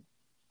that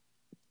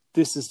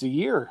this is the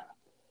year.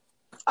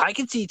 I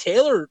can see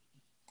Taylor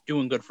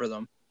doing good for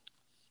them.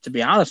 To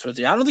be honest with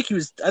you, I don't think he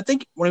was. I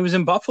think when he was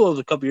in Buffalo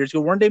a couple years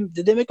ago,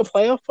 did they make a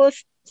playoff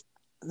push?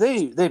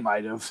 They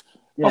might have.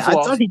 Yeah, I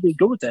thought he did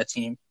good with that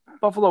team.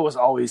 Buffalo was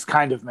always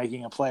kind of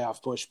making a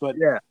playoff push, but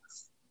yeah.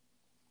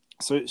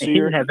 So you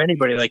didn't have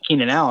anybody like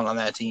Keenan Allen on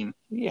that team.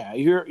 Yeah,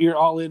 you're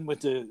all in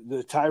with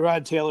the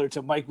Tyrod Taylor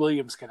to Mike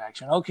Williams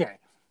connection. Okay,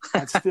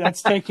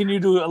 that's taking you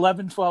to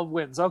 11, 12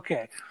 wins.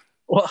 Okay.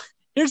 Well,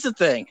 here's the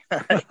thing.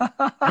 All right.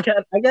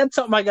 I got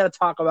something I got to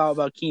talk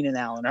about Keenan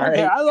Allen. All right.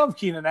 I love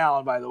Keenan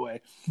Allen, by the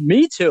way.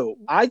 Me too.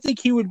 I think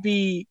he would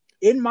be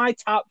in my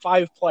top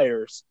 5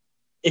 players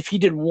if he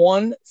did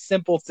one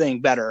simple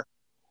thing better.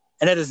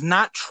 And it is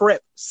not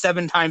trip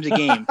 7 times a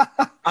game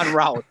on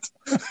routes.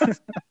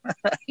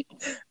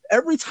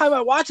 Every time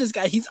I watch this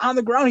guy, he's on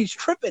the ground. He's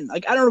tripping.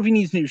 Like, I don't know if he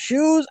needs new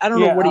shoes. I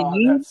don't know what he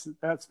needs.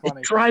 That's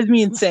funny. It drives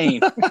me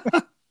insane.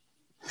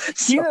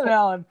 Keenan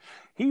Allen,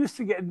 he used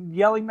to get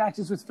yelling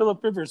matches with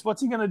Phillip Rivers.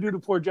 What's he going to do to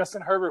poor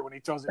Justin Herbert when he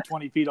throws it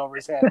 20 feet over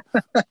his head?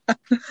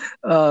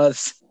 Well,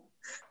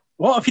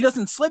 if he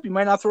doesn't slip, he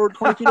might not throw it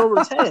 20 feet over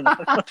his head.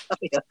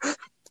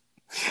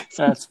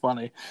 That's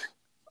funny.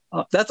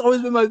 That's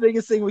always been my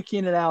biggest thing with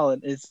Keenan Allen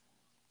is.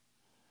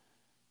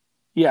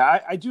 Yeah,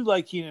 I do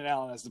like Keenan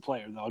Allen as the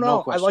player, though.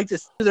 No question. I like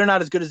this. They're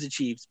not as good as the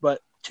Chiefs,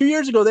 but 2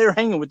 years ago they were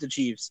hanging with the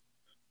Chiefs,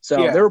 so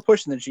they were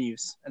pushing the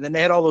Chiefs, and then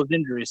they had all those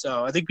injuries.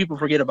 So I think people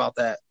forget about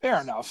that.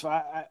 Fair enough.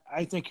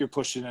 I think you're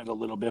pushing it a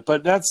little bit,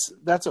 but that's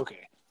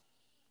okay.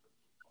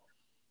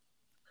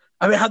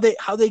 I mean,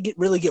 how they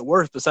really get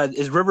worse? Besides,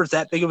 is Rivers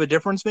that big of a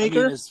difference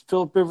maker? Is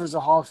Phillip Rivers a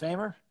Hall of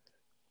Famer?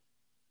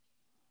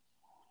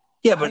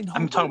 Yeah, but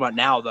I'm talking about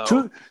now, though.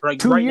 2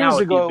 right years now,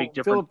 ago,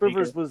 Phillip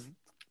Rivers was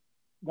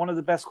one of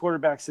the best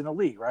quarterbacks in the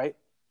league, right?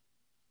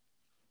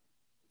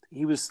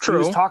 He was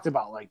talked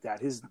about like that.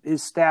 His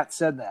stats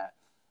said that,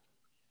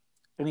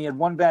 and he had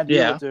one bad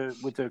year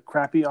with the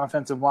crappy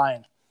offensive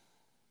line.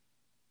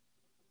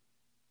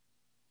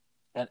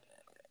 No,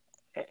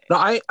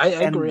 I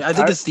agree. I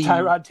think it's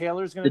Tyrod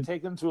Taylor's going to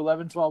take them to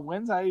 11, 12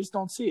 wins. I just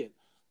don't see it.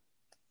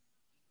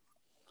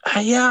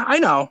 Yeah, I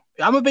know.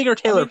 I'm a bigger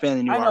Taylor fan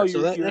than you are,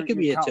 so that could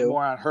be it too.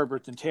 More on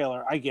Herbert than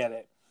Taylor. I get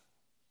it.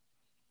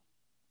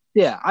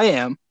 Yeah, I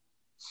am.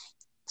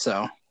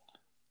 So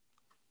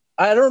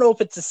I don't know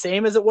if it's the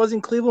same as it was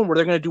in Cleveland, where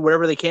they're going to do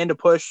whatever they can to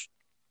push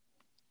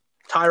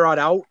Tyrod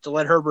out to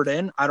let Herbert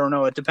in. I don't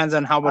know. It depends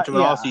on how much of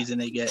an offseason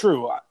they get.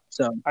 True.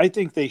 So I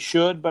think they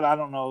should, but I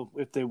don't know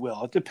if they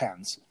will. It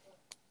depends.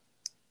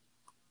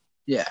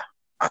 Yeah,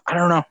 I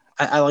don't know.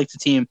 I like the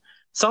team.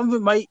 Some of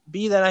it might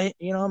be that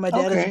my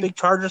dad is a big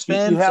Chargers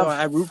fan, so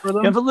I root for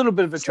them. You have a little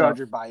bit of a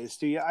Charger bias,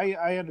 do you?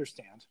 I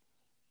understand.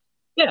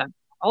 Yeah,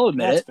 I'll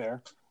admit That's it.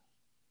 fair.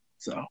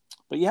 So,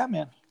 but yeah,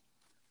 man.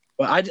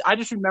 But I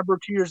just remember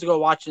 2 years ago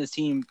watching this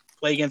team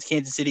play against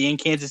Kansas City in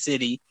Kansas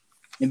City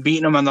and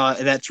beating them on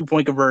that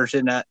 2-point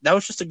conversion. That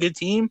was just a good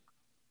team,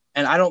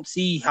 and I don't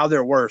see how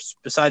they're worse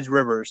besides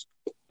Rivers.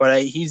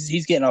 But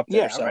he's getting up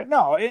there. Yeah, so. Right.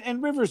 No,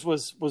 and Rivers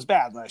was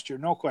bad last year,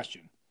 no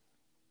question.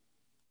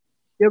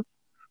 Yep.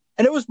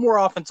 And it was more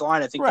offensive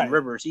line, I think, than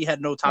Rivers. He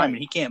had no time and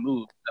he can't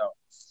move.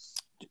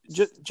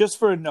 So, just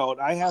for a note,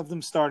 I have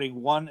them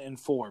starting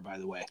 1-4. By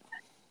the way,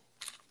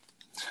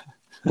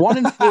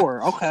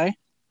 1-4. Okay.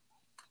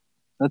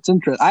 That's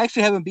interesting. I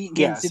actually haven't beaten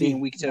Kansas City see, in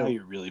week 2. Now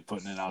you're really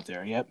putting it out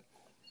there. Yep.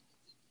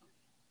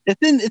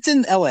 It's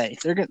in LA.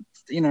 They're gonna,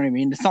 you know what I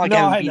mean. It's not like I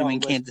haven't beaten them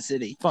in Kansas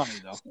City. Funny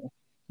though.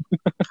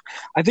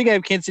 I think I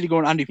have Kansas City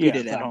going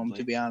undefeated at probably. home.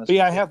 To be honest, but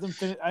yeah, I have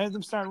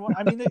them starting.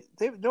 I mean,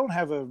 they don't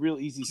have a real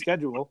easy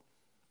schedule.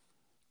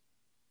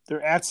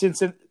 They're at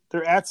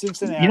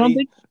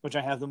Cincinnati, which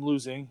I have them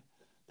losing.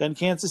 Then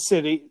Kansas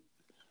City.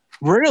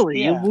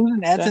 Really, you're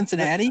losing at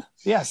Cincinnati?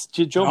 Yes,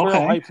 Joe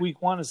Burrow hype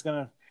week 1 is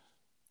going to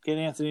get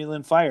Anthony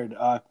Lynn fired.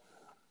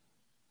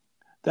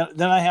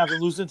 Then I have them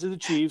losing to the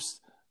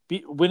Chiefs,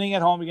 winning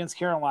at home against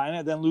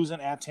Carolina, then losing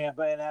at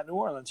Tampa and at New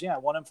Orleans. Yeah,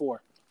 1-4.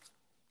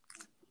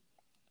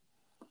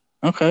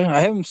 Okay,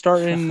 I have them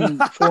starting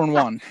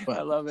 4-1. But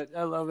I love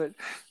it.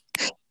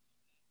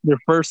 Their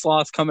first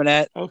loss coming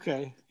at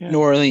New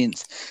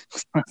Orleans.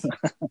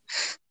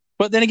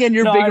 But then again,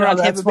 you're bigger on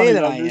Tampa Bay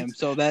than I am,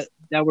 so that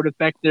would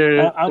affect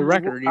their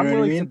record. I'm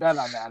willing to bet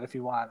on that if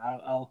you want.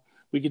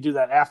 We could do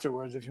that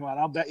afterwards if you want.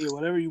 I'll bet you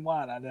whatever you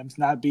want on them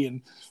not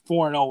being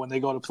 4-0 when they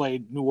go to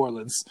play New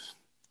Orleans.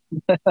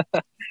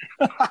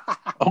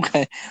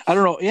 Okay, I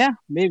don't know. Yeah,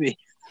 maybe.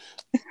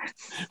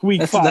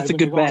 Week 5, that's a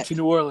good bet. To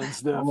New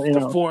Orleans, the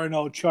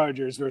 4-0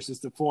 Chargers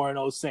versus the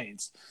 4-0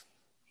 Saints.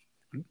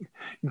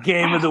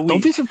 Game of the week.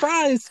 Don't be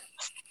surprised.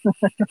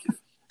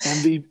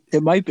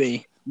 It might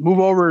be. Move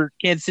over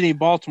Kansas City,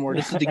 Baltimore.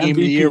 This is the game of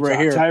the year right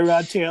here.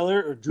 Tyrod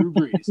Taylor or Drew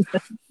Brees?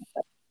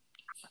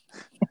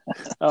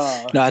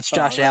 No, it's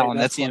Josh Allen.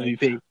 That's the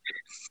MVP.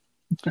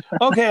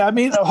 Okay, I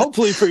mean,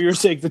 hopefully for your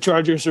sake, the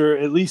Chargers are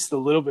at least a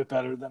little bit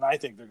better than I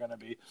think they're going to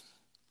be.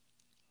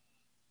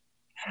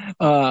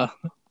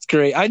 It's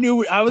great. I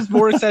was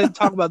more excited to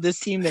talk about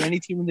this team than any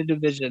team in the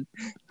division.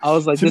 I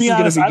was like, this is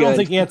going to be good. I don't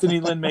think Anthony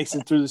Lynn makes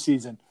it through the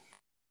season.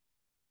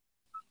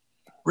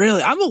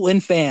 Really? I'm a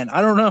Lynn fan.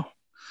 I don't know.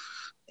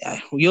 Yeah,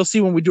 you'll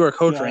see when we do our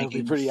coach rankings.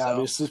 It'll be pretty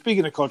obvious. So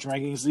speaking of coach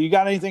rankings, you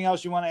got anything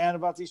else you want to add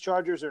about these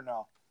Chargers or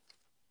no?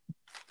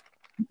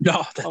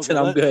 No, that's it.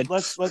 I'm good.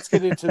 Let's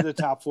get into the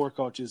top 4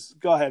 coaches.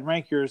 Go ahead,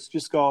 rank yours.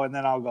 Just go, and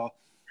then I'll go.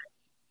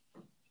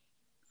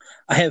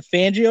 I have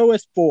Fangio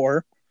as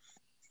 4,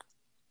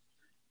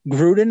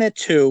 Gruden at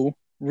 2,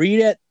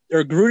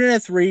 Gruden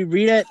at 3,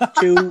 Reed at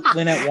 2,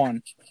 Lynn at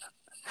 1.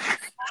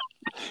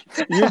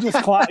 You're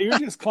just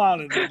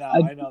clowning me now.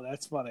 I know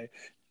that's funny.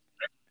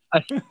 I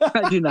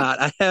do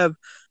not. I have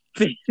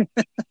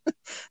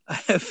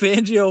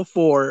Fangio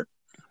 4.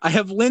 I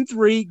have Lynn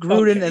 3,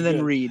 Gruden, and then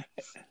good. Reed.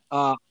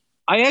 I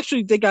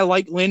actually think I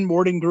like Lynn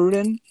more than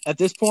Gruden at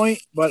this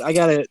point, but I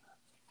gotta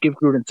give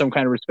Gruden some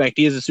kind of respect.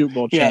 He is a Super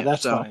Bowl champ. Yeah,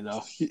 that's funny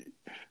though.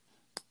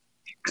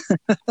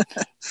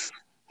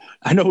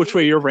 I know which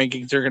way your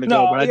rankings are going to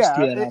go, but I just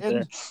threw that out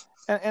there.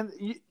 And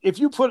if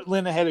you put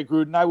Lynn ahead of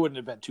Gruden, I wouldn't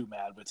have been too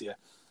mad with you.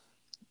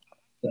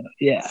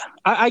 Yeah,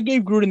 I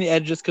gave Gruden the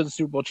edge just because of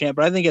Super Bowl champ,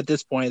 but I think at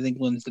this point, I think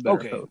Lynn's the better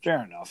coach. Okay,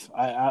 fair enough.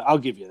 I'll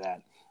give you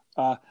that.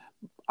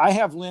 I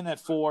have Lynn at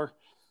 4.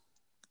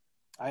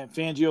 I have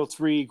Fangio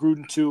 3,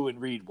 Gruden 2, and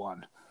Reed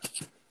 1.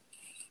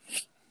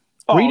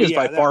 Reed is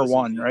by far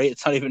 1, right?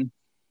 It's not even.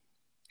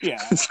 Yeah,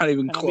 it's not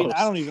even close. I mean,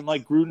 I don't even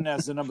like Gruden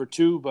as the number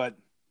 2, but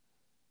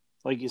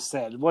like you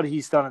said, what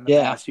he's done in the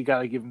past, you got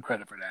to give him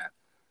credit for that.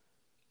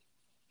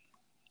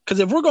 Because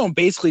if we're going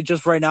basically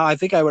just right now, I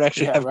think I would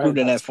actually have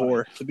Gruden at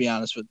 4, to be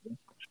honest with you.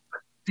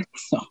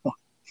 So,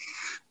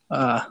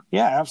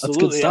 yeah,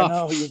 absolutely. I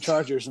know your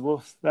Chargers.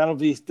 Well, that'll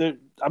be.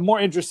 I'm more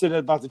interested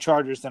about the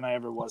Chargers than I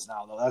ever was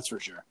now, though. That's for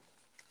sure.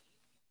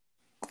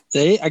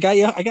 See, I got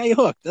you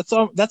hooked. That's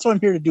what I'm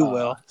here to do,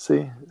 Will.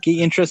 See, get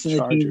you interested in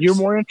the team. You're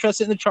more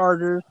interested in the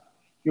Chargers.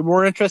 You're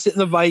more interested in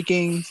the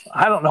Vikings.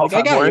 I don't know if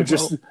I'm more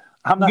interested.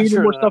 I'm not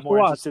sure that I'm more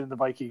interested in the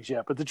Vikings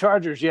yet, but the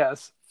Chargers,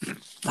 yes.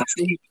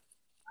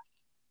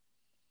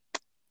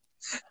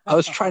 I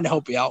was trying to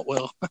help you out,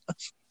 Will. I'm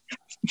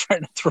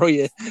trying to throw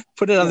you,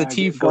 put it on the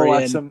tee for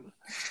you.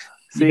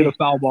 Get a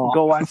foul ball.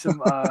 Go watch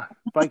some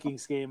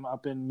Vikings game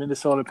up in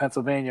Minnesota,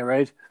 Pennsylvania,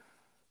 right?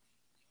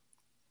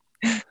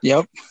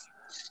 Yep.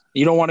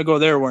 You don't want to go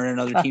there wearing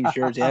another team's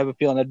jersey. I have a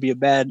feeling that'd be a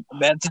bad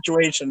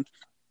situation.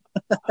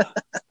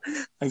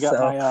 I got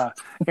my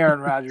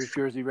Aaron Rodgers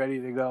jersey ready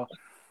to go.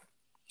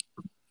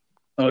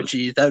 Oh,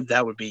 geez,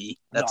 that would be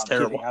that's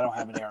terrible. Kidding. I don't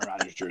have an Aaron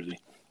Rodgers jersey.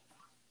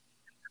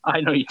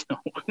 I know you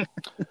don't.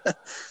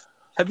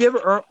 Have you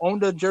ever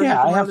owned a jersey?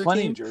 Yeah, from I have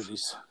plenty team? of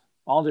jerseys,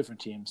 all different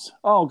teams.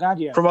 Oh God,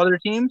 yeah, from other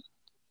teams.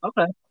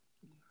 Okay,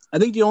 I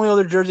think the only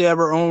other jersey I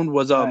ever owned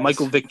was a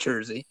Michael Vick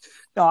jersey.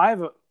 No, I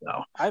have a.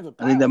 I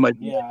think that might.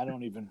 Yeah,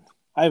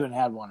 I haven't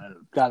had one and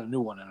got a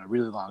new one in a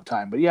really long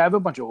time. But yeah, I have a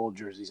bunch of old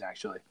jerseys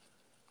actually.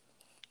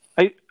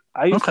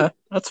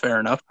 That's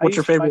fair enough. What's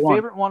your favorite one? My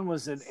favorite one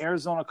was an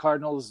Arizona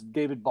Cardinals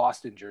David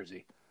Boston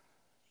jersey.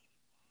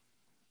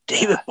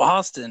 David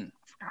Boston.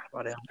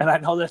 And I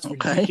know that's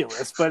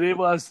ridiculous, but it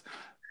was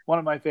one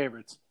of my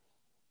favorites.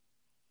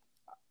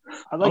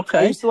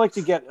 I used to like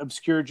to get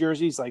obscure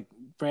jerseys, like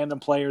random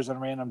players on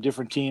random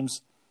different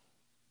teams.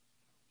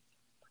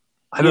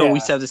 I know we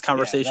used to have this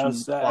conversation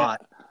a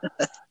lot.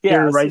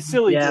 Yeah,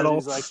 silly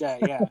jerseys like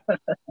that, yeah.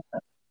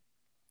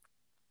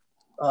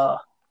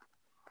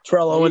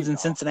 Terrell Owens in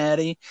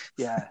Cincinnati.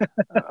 Yeah,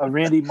 a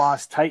Randy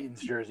Moss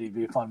Titans jersey would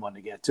be a fun one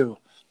to get too.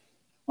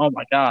 Oh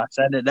my gosh,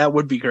 that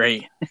would be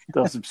great.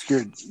 Those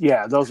obscure,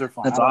 yeah, those are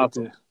fun. That's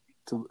awesome.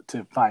 awesome.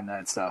 To find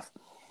that stuff.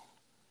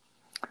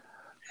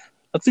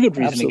 That's a good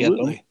reason to get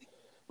them.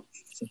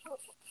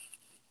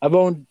 I've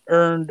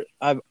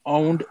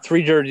owned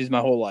 3 jerseys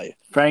my whole life.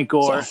 Frank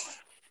Gore,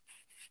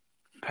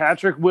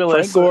 Patrick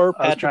Willis,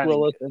 Patrick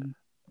Willis, and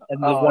the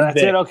one.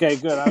 That's it. Okay,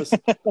 good. I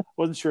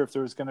wasn't sure if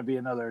there was going to be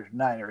another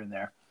Niner in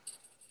there.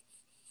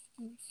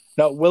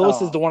 No,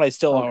 Willis is the one I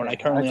still own. I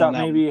currently thought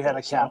maybe you had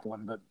a Cap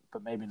one, but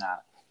maybe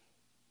not.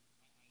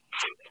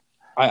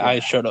 I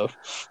should have.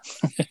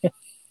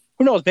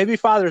 Who knows? Maybe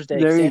Father's Day,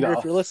 Xander,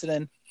 if you're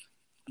listening.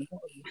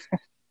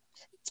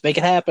 Let's make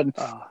it happen.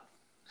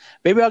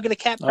 Maybe I'll get a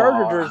Cap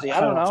Carter jersey.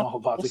 I don't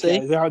know. We'll see.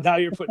 Now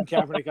you're putting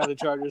Kaepernick on the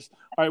Chargers.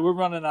 All right, we're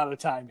running out of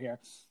time here.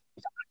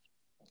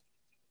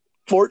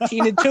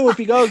 14-2 if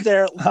he goes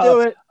there. Let's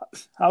do it.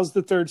 How's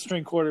the third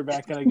string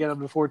quarterback going to get him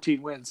to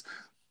 14 wins?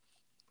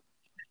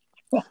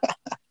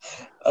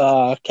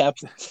 Cap.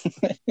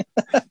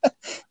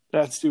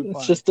 That's too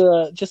funny. It's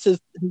just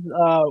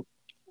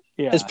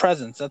his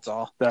presence. That's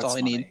all. That's all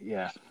I need.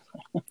 Yeah.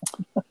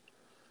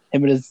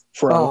 Him and his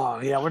fro.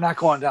 Oh yeah, we're not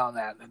going down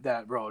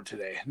that road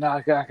today.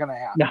 Not going to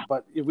happen. No.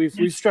 But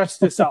we've stretched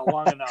this out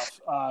long enough.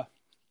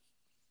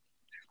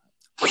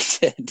 We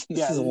did.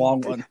 This is a long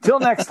one. Till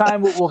next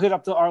time, we'll hit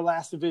up our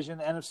last division,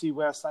 NFC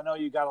West. I know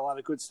you got a lot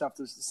of good stuff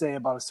to say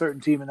about a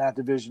certain team in that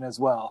division as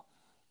well.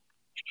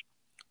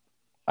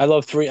 I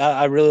love 3.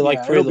 I really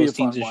like 3 of those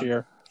teams this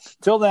year.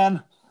 Till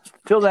then,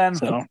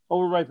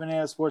 Overripe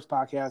Banana Sports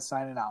Podcast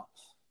signing out.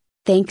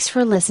 Thanks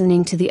for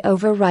listening to the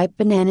Overripe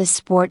Bananas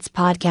Sports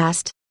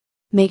Podcast.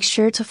 Make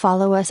sure to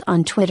follow us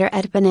on Twitter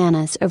at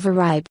Bananas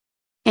Overripe.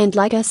 And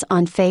like us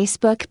on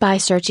Facebook by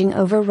searching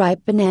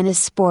Overripe Bananas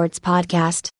Sports Podcast.